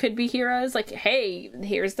also could be heroes. Like, hey,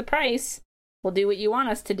 here's the price. We'll do what you want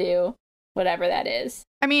us to do, whatever that is.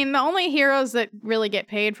 I mean, the only heroes that really get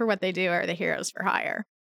paid for what they do are the heroes for hire.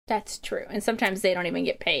 That's true. And sometimes they don't even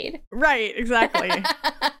get paid. Right, exactly.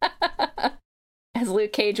 As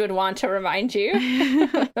Luke Cage would want to remind you.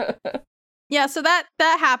 Yeah, so that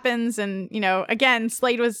happens, and, you know, again,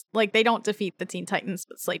 Slade was, like, they don't defeat the Teen Titans,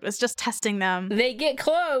 but Slade was just testing them. They get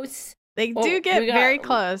close. They do get very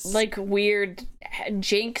close. Like, weird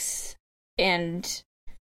Jinx and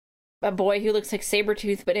a boy who looks like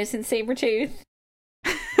Sabretooth but isn't Sabretooth.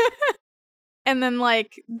 And then,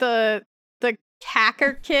 like, the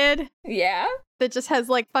hacker kid. Yeah. That just has,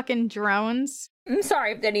 like, fucking drones. I'm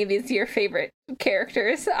sorry if any of these are your favorite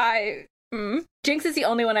characters. Jinx is the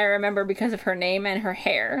only one I remember because of her name and her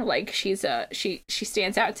hair. Like, she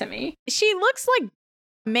stands out to me. She looks like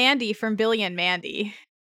Mandy from Billy and Mandy.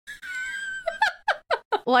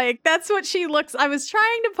 Like, that's what she looks. I was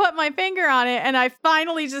trying to put my finger on it, and I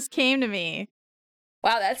finally just came to me.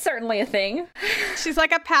 Wow, that's certainly a thing. She's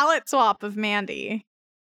like a palette swap of Mandy.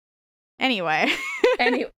 Anyway.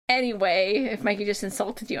 Anyway, if Mikey just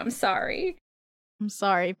insulted you, I'm sorry. I'm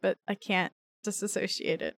sorry, but I can't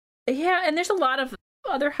disassociate it. Yeah, and there's a lot of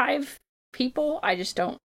other Hive people. I just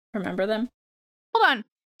don't remember them. Hold on.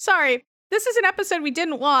 Sorry. This is an episode we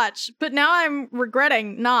didn't watch, but now I'm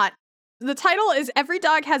regretting not. The title is Every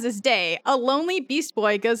Dog Has His Day. A lonely Beast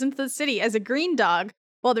Boy goes into the city as a green dog,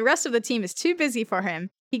 while the rest of the team is too busy for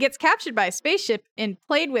him. He gets captured by a spaceship and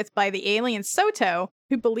played with by the alien Soto,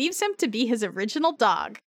 who believes him to be his original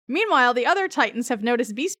dog. Meanwhile, the other Titans have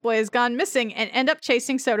noticed Beast Boy has gone missing and end up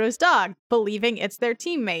chasing Soto's dog, believing it's their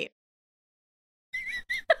teammate.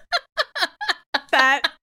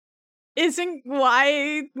 That isn't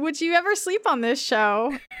why would you ever sleep on this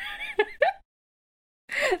show?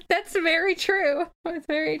 That's very true. That's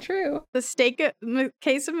very true. The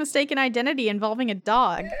case of mistaken identity involving a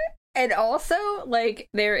dog. And also, like,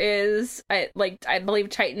 there is, I believe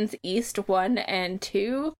Titans East 1 and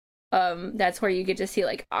 2. That's where you get to see,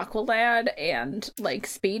 like, Aqualad and, like,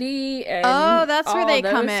 Speedy and that's where they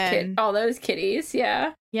come in. All those kitties,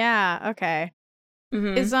 yeah. Yeah, okay.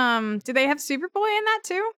 Mm-hmm. Do they have Superboy in that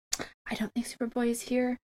too? I don't think Superboy is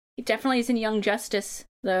here. He definitely is in Young Justice,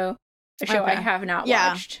 though. A show I have not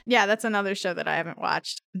watched. Yeah, that's another show that I haven't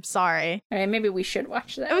watched. I'm sorry. All right, maybe we should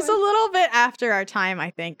watch that. It was a little bit after our time,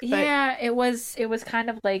 I think. But yeah, it was kind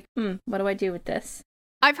of like, what do I do with this?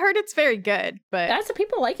 I've heard it's very good, but that's what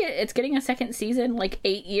people like it. It's getting a second season like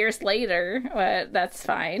 8 years later, but that's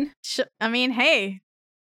fine. I mean, hey.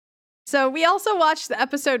 So we also watched the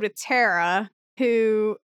episode with Tara,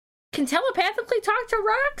 who can telepathically talk to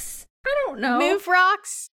rocks? I don't know. Move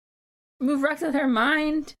rocks with her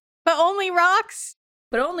mind. But only rocks?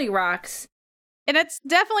 But only rocks. And it's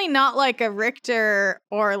definitely not like a Richter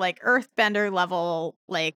or like Earthbender level,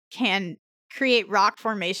 like, can create rock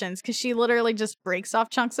formations, because she literally just breaks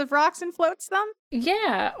off chunks of rocks and floats them.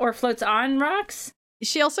 Yeah, or floats on rocks.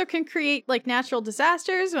 She also can create like natural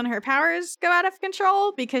disasters when her powers go out of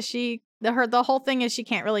control, because the whole thing is she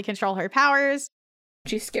can't really control her powers.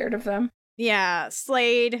 She's scared of them. Yeah,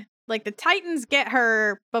 Slade. Like, the Titans get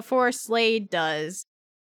her before Slade does.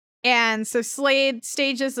 And so Slade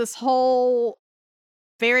stages this whole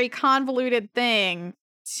very convoluted thing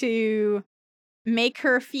to make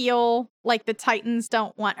her feel like the Titans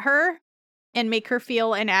don't want her and make her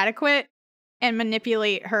feel inadequate and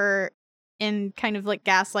manipulate her and kind of like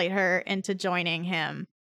gaslight her into joining him,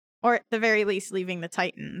 or at the very least leaving the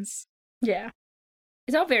Titans. Yeah.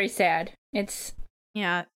 It's all very sad.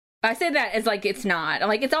 Yeah. I say that as like it's not. I'm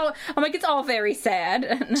like it's all very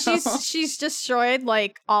sad. No. She's destroyed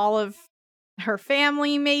like all of her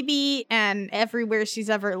family maybe and everywhere she's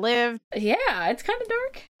ever lived. Yeah, it's kind of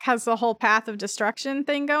dark. Has the whole path of destruction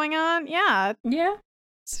thing going on. Yeah. Yeah.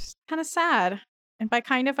 It's kind of sad. And by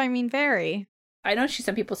kind of I mean very. I know she's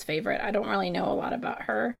some people's favorite. I don't really know a lot about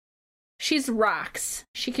her. She's rocks.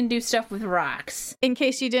 She can do stuff with rocks. In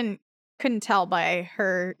case you didn't couldn't tell by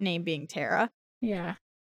her name being Tara. Yeah.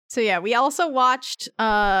 So yeah, we also watched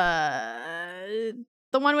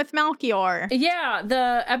the one with Melchior. Yeah,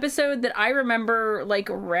 the episode that I remember, like,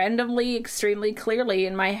 randomly, extremely clearly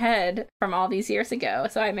in my head from all these years ago.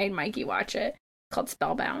 So I made Mikey watch it. It's called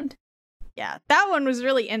Spellbound. Yeah, that one was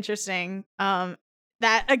really interesting.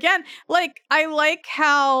 That, again, like, I like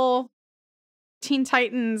how Teen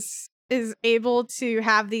Titans is able to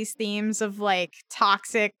have these themes of, like,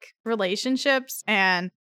 toxic relationships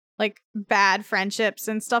and like bad friendships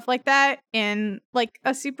and stuff like that in like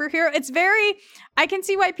a superhero. It's very, I can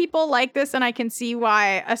see why people like this, and I can see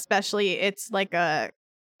why especially it's like a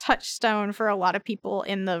touchstone for a lot of people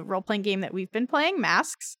in the role-playing game that we've been playing,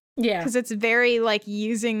 Masks. Yeah. Because it's very like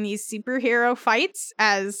using these superhero fights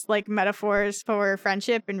as like metaphors for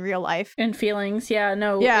friendship in real life. And feelings. Yeah,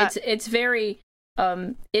 no, yeah. It's very,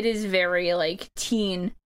 it is very like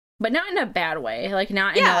teen, but not in a bad way. Like,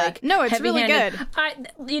 not in a, like, no, it's really good.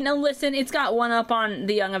 Listen, it's got one up on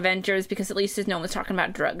the Young Avengers because at least no one's talking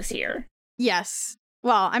about drugs here. Yes.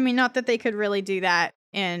 Well, I mean, not that they could really do that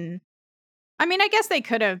in... I mean, I guess they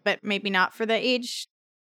could have, but maybe not for the age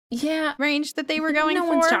range that they were going for. No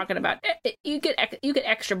one's talking about it. You get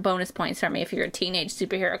extra bonus points from me if you're a teenage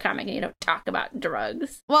superhero comic and you don't talk about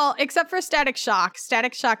drugs. Well, except for Static Shock.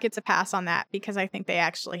 Static Shock gets a pass on that because I think they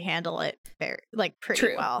actually handle it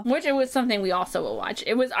pretty well. Which it was something we also will watch.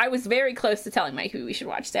 I was very close to telling Mikey we should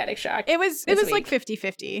watch Static Shock. It was like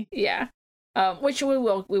 50-50. Yeah. Which we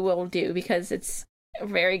will do because it's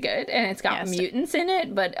very good and it's got mutants in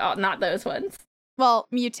it, but not those ones. Well,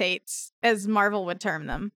 mutates, as Marvel would term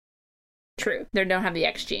them. True. They don't have the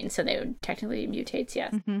X gene, so they would technically mutates,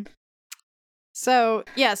 yes. Mm-hmm. So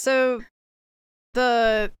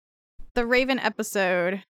the Raven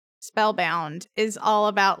episode, Spellbound, is all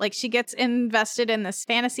about, like, she gets invested in this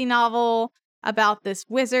fantasy novel about this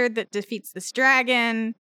wizard that defeats this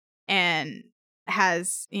dragon and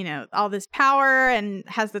has, all this power and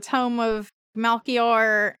has the tome of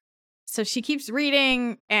Melchior. So she keeps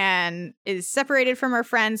reading and is separated from her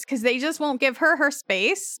friends because they just won't give her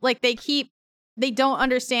space. Like, they don't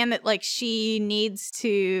understand that, like, she needs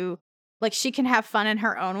to, like, she can have fun in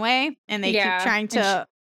her own way. And they keep trying to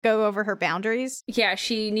go over her boundaries. Yeah,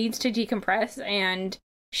 she needs to decompress. And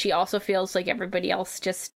she also feels like everybody else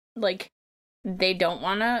just, like, they don't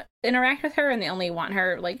want to interact with her. And they only want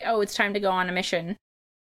her, like, oh, it's time to go on a mission.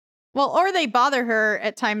 Well, or they bother her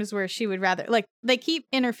at times where she would rather, like, they keep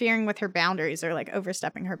interfering with her boundaries or, like,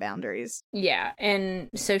 overstepping her boundaries. Yeah, and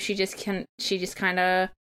so she just kind of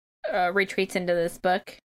retreats into this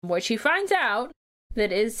book, where she finds out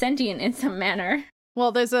that is sentient in some manner.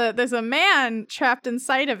 Well, there's a man trapped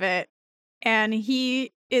inside of it, and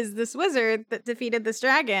he is this wizard that defeated this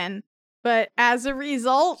dragon. But as a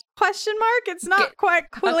result, it's not quite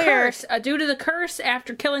clear. A curse. Due to the curse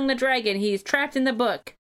after killing the dragon, he's trapped in the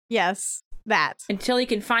book. Yes, that. Until he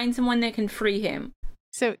can find someone that can free him.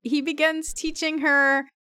 So he begins teaching her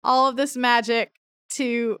all of this magic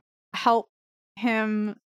to help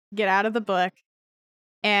him get out of the book.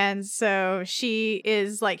 And so she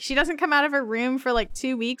is like, she doesn't come out of her room for like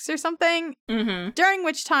 2 weeks or something. Mm-hmm. During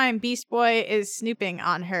which time Beast Boy is snooping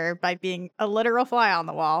on her by being a literal fly on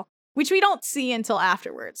the wall, which we don't see until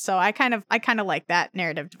afterwards. So I kind of like that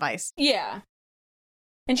narrative device. Yeah.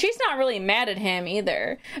 And she's not really mad at him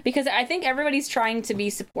either, because I think everybody's trying to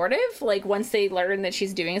be supportive. Like, once they learn that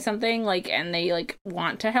she's doing something, like, and they, like,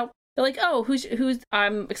 want to help, they're like, oh, who's,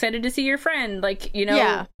 I'm excited to see your friend. Like,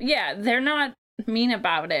 yeah, they're not mean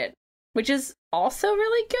about it, which is also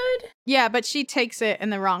really good. Yeah, but she takes it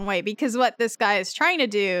in the wrong way, because what this guy is trying to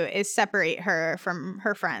do is separate her from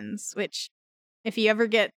her friends, which, if you ever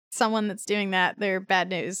get someone that's doing that, they're bad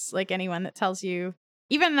news. Like, anyone that tells you,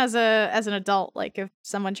 even as an adult, like, if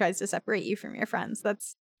someone tries to separate you from your friends,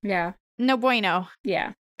 that's no bueno.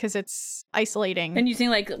 Yeah. Because it's isolating. And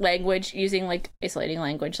using isolating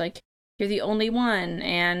language, like, you're the only one,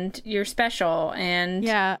 and you're special, and...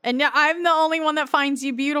 Yeah, and I'm the only one that finds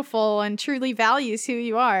you beautiful and truly values who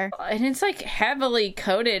you are. And it's, like, heavily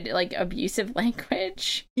coded, like, abusive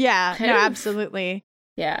language. Yeah, no, absolutely.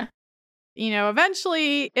 Yeah.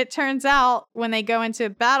 Eventually, it turns out, when they go into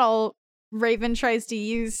battle, Raven tries to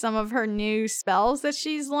use some of her new spells that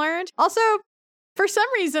she's learned. Also, for some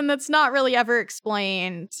reason that's not really ever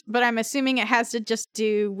explained, but I'm assuming it has to just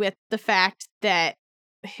do with the fact that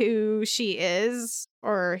who she is,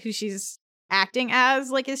 or who she's acting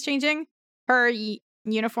as, like, is changing. Her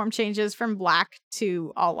uniform changes from black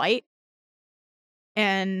to all white.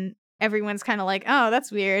 And everyone's kind of like, oh,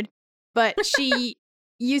 that's weird. But she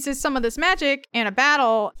uses some of this magic in a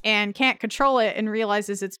battle and can't control it and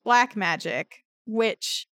realizes it's black magic,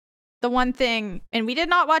 which the one thing, and we did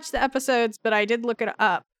not watch the episodes, but I did look it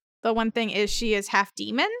up. The one thing is she is half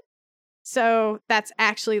demon. So that's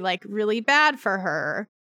actually like really bad for her.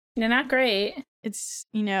 They're not great. It's,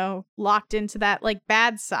 locked into that like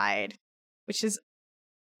bad side, which is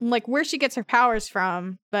like where she gets her powers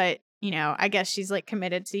from. But, I guess she's like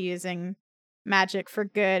committed to using magic for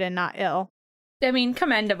good and not ill. I mean,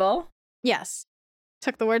 commendable. Yes.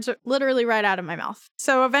 Took the words literally right out of my mouth.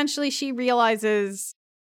 So eventually she realizes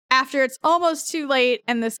after it's almost too late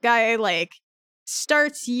and this guy like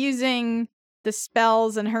starts using the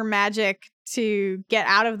spells and her magic to get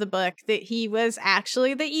out of the book that he was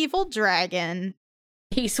actually the evil dragon.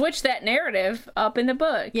 He switched that narrative up in the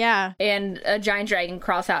book. Yeah. And a giant dragon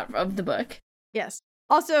cross out of the book. Yes.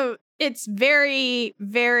 Also, it's very,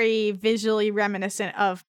 very visually reminiscent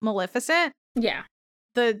of Maleficent. Yeah.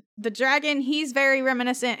 The dragon, he's very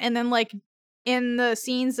reminiscent. And then like in the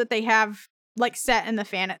scenes that they have like set in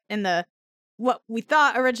the what we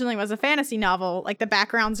thought originally was a fantasy novel, like the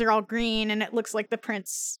backgrounds are all green and it looks like the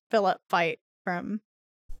Prince Philip fight from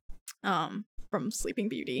Sleeping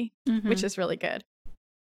Beauty, which is really good.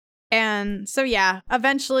 And so yeah,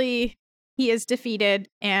 eventually he is defeated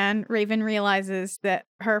and Raven realizes that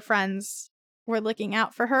her friends were looking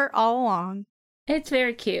out for her all along. It's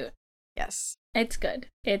very cute. Yes. It's good.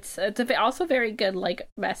 It's also very good, like,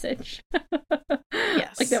 message.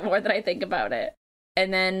 Yes. Like, the more that I think about it.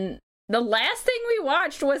 And then the last thing we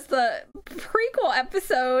watched was the prequel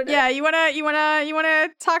episode. Yeah, you wanna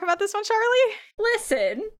talk about this one, Charlie?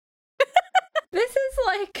 Listen. This is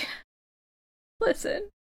like... Listen.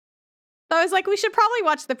 So I was like, we should probably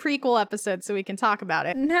watch the prequel episode so we can talk about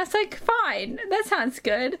it. And that's like, fine. That sounds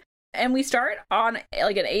good. And we start on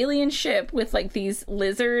like an alien ship with like these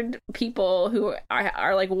lizard people who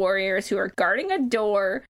are like warriors who are guarding a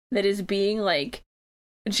door that is being like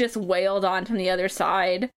just wailed on from the other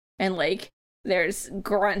side. And like there's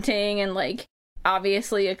grunting and like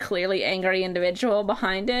obviously a clearly angry individual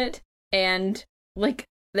behind it. And like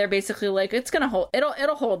they're basically like, it's gonna hold,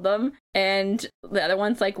 it'll hold them. And the other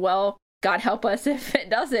one's like, well, God help us if it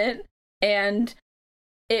doesn't. And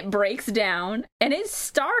it breaks down, and it's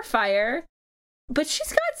Starfire, but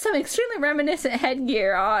she's got some extremely reminiscent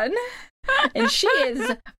headgear on, and she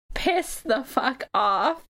is pissed the fuck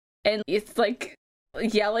off, and it's like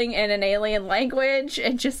yelling in an alien language,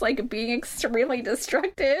 and just like being extremely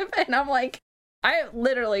destructive, and I'm like, I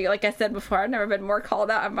literally, like I said before, I've never been more called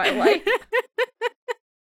out in my life.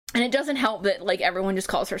 And it doesn't help that, like, everyone just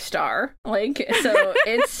calls her Star. Like, so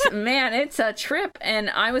it's a trip. And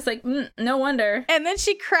I was like, no wonder. And then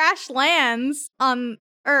she crash lands on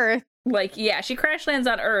Earth. Like, yeah, she crash lands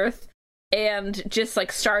on Earth and just,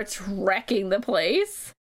 like, starts wrecking the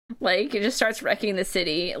place. Like, it just starts wrecking the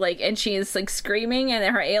city. Like, and she's, like, screaming in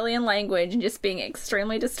her alien language and just being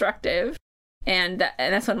extremely destructive. And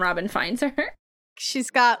that's when Robin finds her.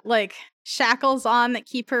 She's got, like, shackles on that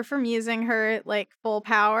keep her from using her, like, full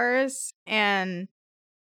powers. And,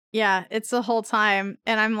 yeah, it's the whole time.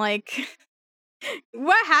 And I'm like,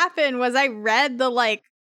 what happened was I read the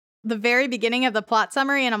very beginning of the plot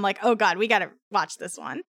summary, and I'm like, oh god, we gotta watch this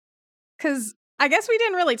one. Because I guess we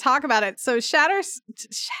didn't really talk about it. So Starfire's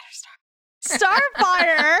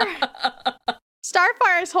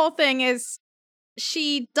whole thing is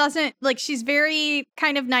she doesn't, like, she's very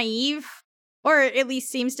kind of naive, or at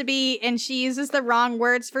least seems to be, and she uses the wrong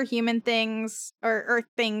words for human things or earth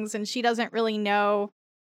things, and she doesn't really know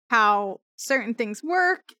how certain things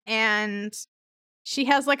work, and she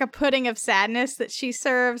has like a pudding of sadness that she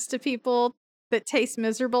serves to people that tastes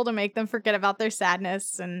miserable to make them forget about their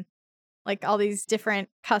sadness, and like all these different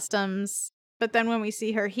customs. But then when we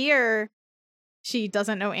see her here, she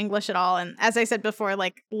doesn't know English at all, and as I said before,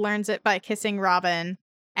 like learns it by kissing Robin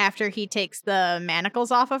after he takes the manacles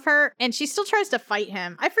off of her, and she still tries to fight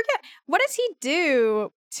him. I forget, what does he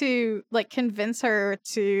do to like convince her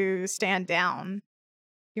to stand down?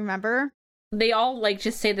 You remember? They all like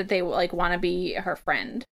just say that they like want to be her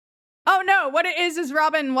friend. Oh no, what it is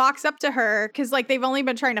Robin walks up to her because like they've only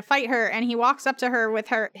been trying to fight her, and he walks up to her with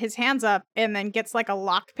his hands up and then gets like a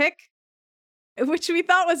lockpick, which we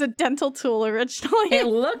thought was a dental tool originally. It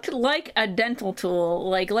looked like a dental tool.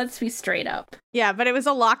 Like, let's be straight up. Yeah, but it was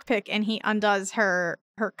a lockpick, and he undoes her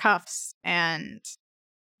cuffs, and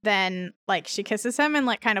then like she kisses him and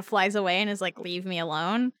like kind of flies away and is like, leave me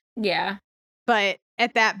alone. Yeah. But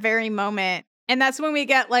at that very moment, and that's when we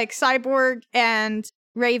get like Cyborg and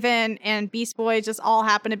Raven and Beast Boy just all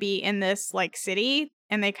happen to be in this like city,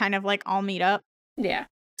 and they kind of like all meet up. Yeah.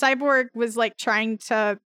 Cyborg was like trying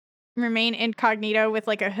to remain incognito with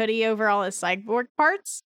like a hoodie over all his cyborg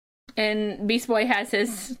parts. And Beast Boy has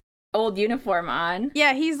his old uniform on.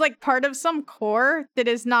 Yeah, he's like part of some corps that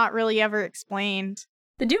is not really ever explained.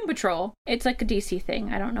 The Doom Patrol. It's like a DC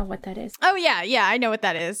thing. I don't know what that is. Oh, yeah, I know what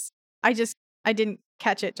that is. I didn't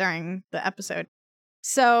catch it during the episode.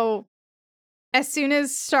 So, as soon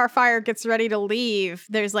as Starfire gets ready to leave,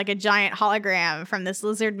 there's like a giant hologram from this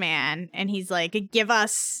lizard man, and he's like, give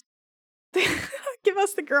us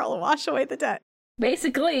the girl to wash away the debt.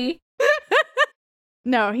 Basically.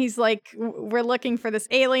 No, he's like, we're looking for this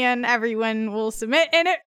alien, everyone will submit, and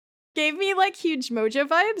it gave me like huge Mojo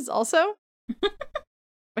vibes also.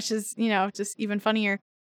 Which is, just even funnier.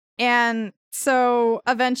 And so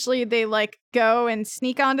eventually they like go and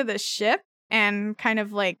sneak onto the ship and kind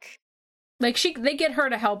of like they get her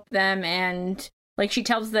to help them, and like she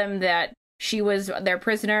tells them that she was their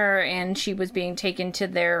prisoner and she was being taken to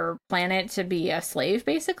their planet to be a slave,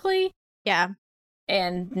 basically. Yeah.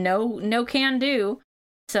 And no can do.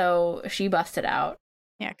 So she busted out.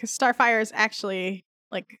 Yeah, because Starfire is actually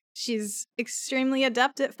like she's extremely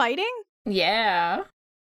adept at fighting. Yeah.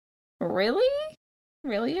 Really?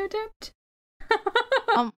 Really adept?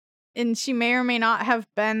 And she may or may not have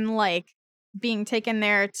been like being taken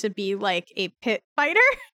there to be like a pit fighter.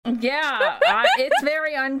 Yeah, it's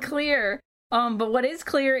very unclear. But what is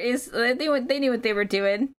clear is they knew what they were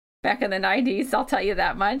doing back in the 90s. I'll tell you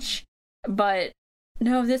that much. But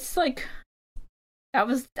no, this like I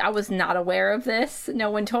was not aware of this. No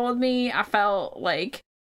one told me. I felt like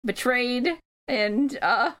betrayed, and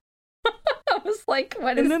I was like,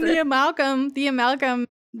 what is this? And then the amalgam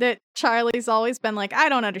that Charlie's always been like, I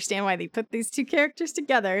don't understand why they put these two characters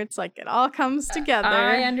together. It's like it all comes together.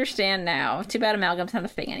 I understand now. Too bad amalgam's not a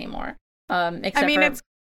thing anymore. It's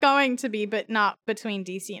going to be, but not between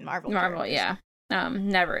DC and Marvel. Marvel, yeah.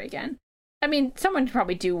 Never again. I mean, someone could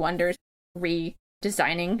probably do wonders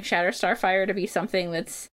redesigning Shatterstar to be something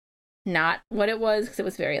that's not what it was, because it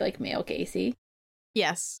was very like male Casey.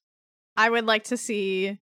 Yes. I would like to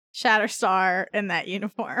see Shatterstar in that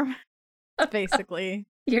uniform. Basically.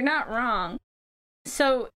 You're not wrong.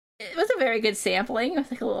 So it was a very good sampling. It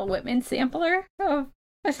was like a little Whitman sampler of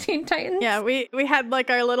Teen Titans. Yeah, we had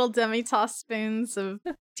like our little demi-toss spoons of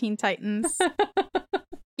Teen Titans.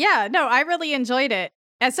 Yeah, no, I really enjoyed it.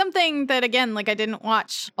 As something that, again, like I didn't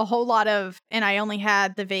watch a whole lot of, and I only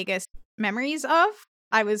had the vaguest memories of,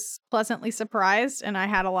 I was pleasantly surprised, and I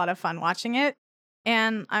had a lot of fun watching it.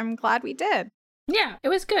 And I'm glad we did. Yeah, it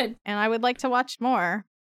was good. And I would like to watch more.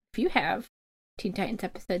 If you have Teen Titans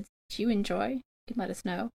episodes that you enjoy, you can let us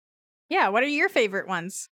know. Yeah, what are your favorite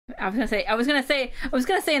ones? I was gonna say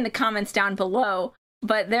in the comments down below,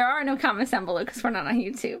 but there are no comments down below because we're not on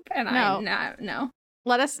YouTube. And no.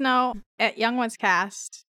 Let us know at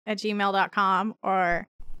youngonescast@gmail.com or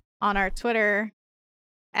on our Twitter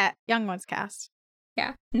at youngonescast.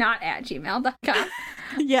 Yeah, not at gmail.com.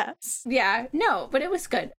 Yes. Yeah, no, but it was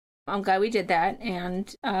good. I'm glad we did that, and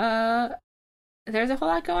there's a whole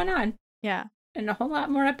lot going on. Yeah. And a whole lot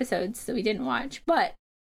more episodes that we didn't watch, but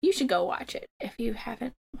you should go watch it if you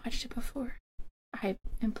haven't watched it before. I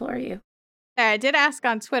implore you. I did ask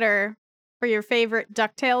on Twitter for your favorite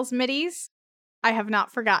DuckTales middies. I have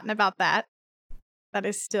not forgotten about that. That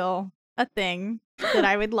is still a thing that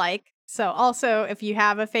I would like. So also, if you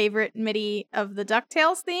have a favorite MIDI of the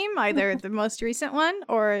DuckTales theme, either the most recent one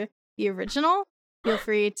or the original, feel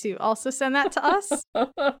free to also send that to us.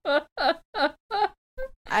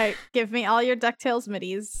 Give me all your DuckTales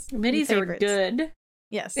midis. Midis are good.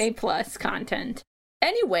 Yes. A+ content.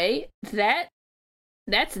 Anyway, that's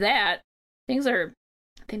that. Things are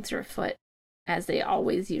afoot, as they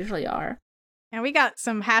always usually are. And we got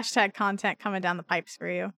some hashtag content coming down the pipes for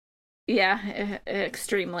you. Yeah,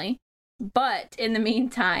 extremely. But in the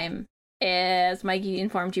meantime, as Mikey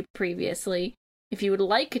informed you previously, if you would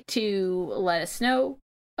like to let us know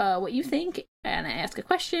what you think and ask a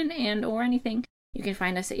question and or anything, you can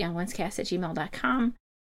find us at youngonescast@gmail.com.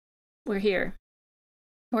 We're here.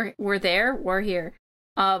 We're there. We're here.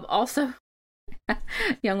 Also,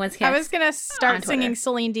 Young Ones Cast. I was going to start singing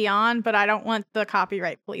Celine Dion, but I don't want the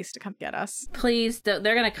copyright police to come get us. Please, they're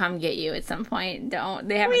going to come get you at some point.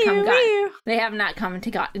 They have not come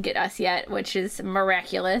to get us yet, which is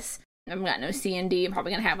miraculous. I've got no C&D. I'm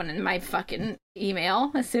probably going to have one in my fucking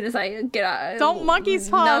email as soon as I get out. Don't monkey's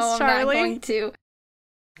paws, Charlie. I'm not going to.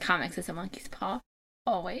 Comics is a monkey's paw.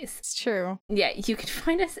 Always. It's true. Yeah, you can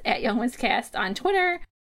find us at Young Ones Cast on Twitter.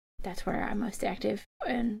 That's where I'm most active.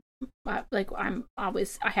 And I'm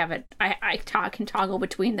always, I can toggle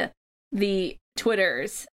between the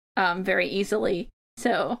Twitters very easily.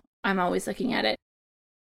 So I'm always looking at it.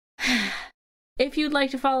 If you'd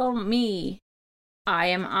like to follow me, I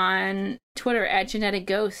am on Twitter at Genetic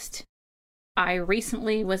Ghost. I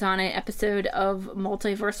recently was on an episode of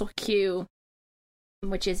Multiversal Q,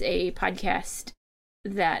 which is a podcast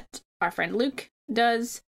that our friend Luke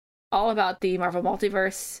does, all about the Marvel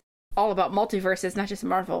multiverse, all about multiverses, not just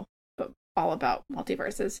Marvel, but all about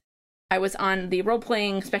multiverses. I was on the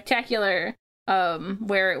role-playing spectacular,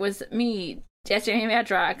 where it was me, J.J.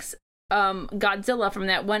 Madrox, Godzilla from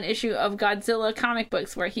that one issue of Godzilla comic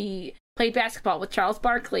books where he played basketball with Charles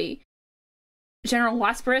Barkley, General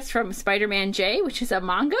Wasperus from Spider-Man J, which is a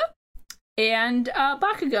manga, and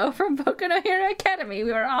Bakugo from Boku no Hero Academy.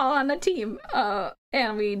 We were all on a team,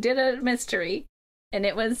 and we did a mystery, and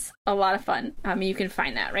it was a lot of fun. You can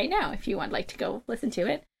find that right now if you would like to go listen to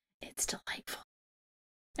it. It's delightful.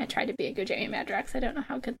 I tried to be a good Jamie Madrox. I don't know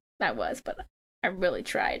how good that was, but I really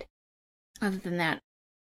tried. Other than that,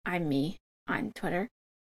 I'm me on Twitter.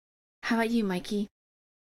 How about you, Mikey?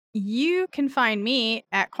 You can find me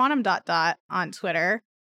at quantum ... on Twitter,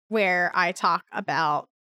 where I talk about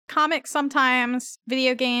comics sometimes,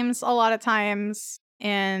 video games a lot of times,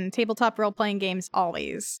 and tabletop role-playing games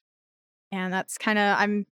always. And that's kind of,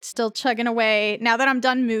 I'm still chugging away. Now that I'm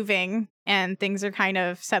done moving and things are kind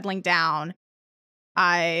of settling down,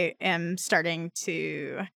 I am starting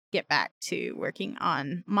to get back to working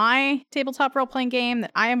on my tabletop role-playing game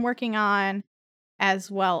that I am working on,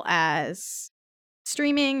 as well as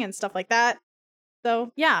streaming and stuff like that.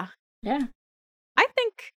 So, yeah. Yeah. I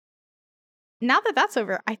think now that that's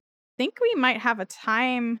over, I think we might have a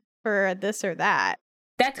time for this or that.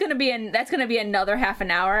 That's gonna be another half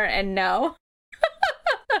an hour, and no.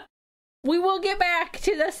 We will get back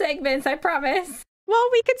to the segments, I promise. Well,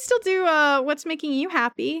 we could still do what's making you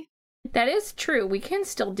happy. That is true. We can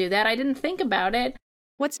still do that. I didn't think about it.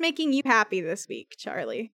 What's making you happy this week,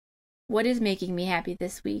 Charlie? What is making me happy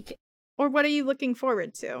this week? Or what are you looking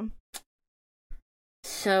forward to?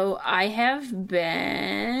 So I have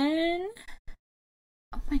been...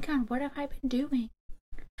 Oh my god, what have I been doing?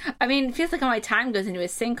 I mean, it feels like all my time goes into a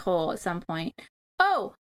sinkhole at some point.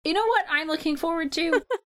 Oh, you know what I'm looking forward to?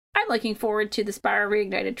 I'm looking forward to the Spyro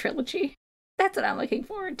Reignited trilogy. That's what I'm looking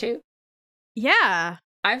forward to. Yeah.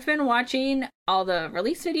 I've been watching all the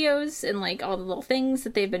release videos and like all the little things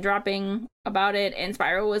that they've been dropping about it, and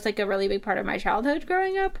Spyro was like a really big part of my childhood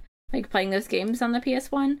growing up, like playing those games on the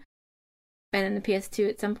PS1 and then the PS2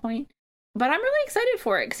 at some point. But I'm really excited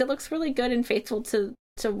for it because it looks really good and faithful to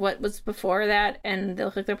what was before that, and they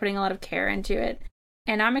look like they're putting a lot of care into it.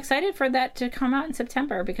 And I'm excited for that to come out in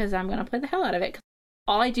September because I'm going to play the hell out of it.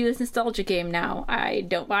 All I do is nostalgia game now. I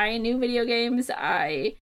don't buy new video games.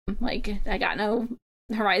 I got no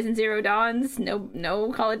Horizon Zero Dawns,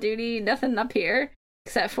 no Call of Duty, nothing up here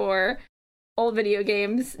except for old video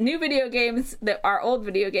games, new video games that are old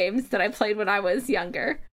video games that I played when I was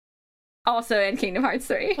younger. Also in Kingdom Hearts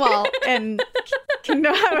 3. Well, and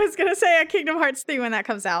I was going to say Kingdom Hearts 3 when that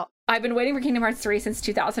comes out. I've been waiting for Kingdom Hearts 3 since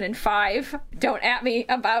 2005. Don't at me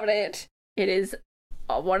about it. It is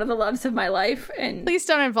one of the loves of my life. And please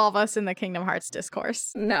don't involve us in the Kingdom Hearts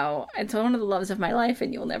discourse. No, it's one of the loves of my life,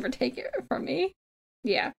 and you'll never take it from me.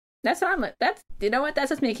 Yeah, that's what you know what? That's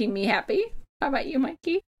what's making me happy. How about you,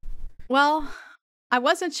 Mikey? Well, I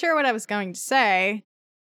wasn't sure what I was going to say,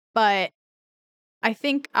 but I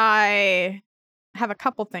think I have a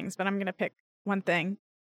couple things, but I'm going to pick one thing.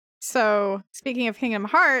 So, speaking of Kingdom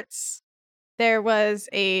Hearts, there was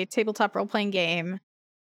a tabletop role-playing game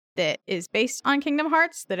that is based on Kingdom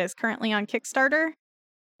Hearts that is currently on Kickstarter.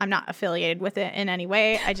 I'm not affiliated with it in any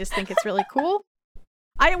way. I just think it's really cool.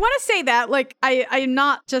 I want to say that, like, I'm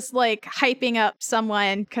not just, like, hyping up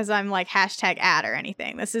someone because I'm, like, #ad or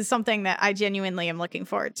anything. This is something that I genuinely am looking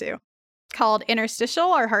forward to. It's called Interstitial,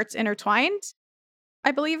 or Hearts Intertwined,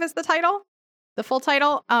 I believe is the title. The full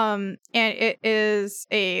title. And it is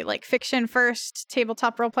a, like, fiction-first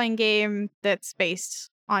tabletop role-playing game that's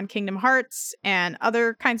based on Kingdom Hearts and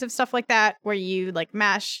other kinds of stuff like that, where you, like,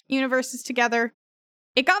 mash universes together.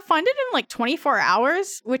 It got funded in, like, 24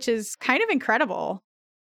 hours, which is kind of incredible.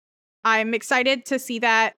 I'm excited to see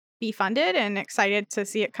that be funded and excited to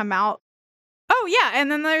see it come out. Oh, yeah.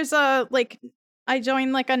 And then there's I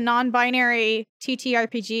joined like a non-binary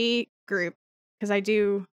TTRPG group because I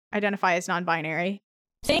do identify as non-binary.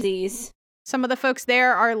 These. Some of the folks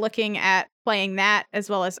there are looking at playing that as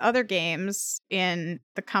well as other games in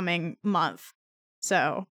the coming month.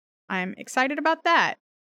 So I'm excited about that.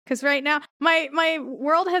 Because right now, my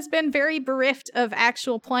world has been very bereft of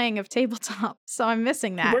actual playing of tabletop, so I'm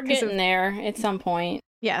missing that. We're getting there at some point.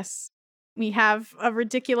 Yes. We have a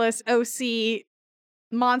ridiculous OC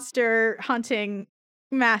monster hunting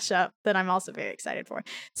mashup that I'm also very excited for.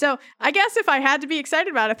 So I guess if I had to be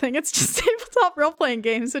excited about a thing, it's just tabletop role-playing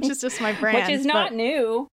games, which is just my brand. Which is not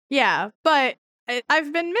new. Yeah, but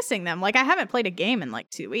I've been missing them. Like, I haven't played a game in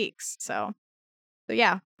like 2 weeks. So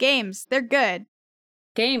yeah, games, they're good.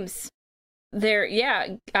 Games. They're,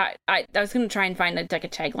 yeah, I was going to try and find a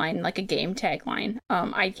tagline, like a game tagline.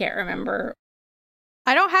 I can't remember.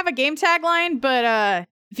 I don't have a game tagline, but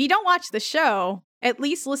if you don't watch the show, at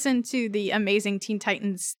least listen to the amazing Teen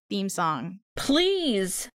Titans theme song.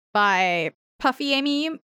 Please. By Puff Amy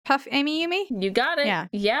Yumi? You got it.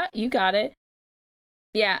 Yeah, you got it.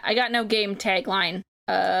 Yeah, I got no game tagline.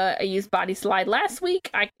 I used Body Slide last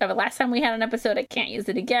week. Last time we had an episode, I can't use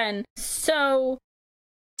it again. So...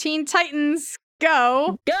 Teen Titans,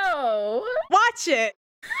 go. Go! Watch it!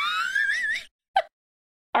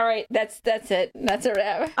 All right, that's it. That's a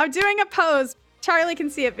wrap. I'm doing a pose. Charlie can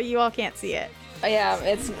see it, but you all can't see it. Yeah,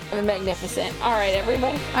 it's magnificent. All right,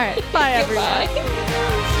 everybody. All right, bye, everyone.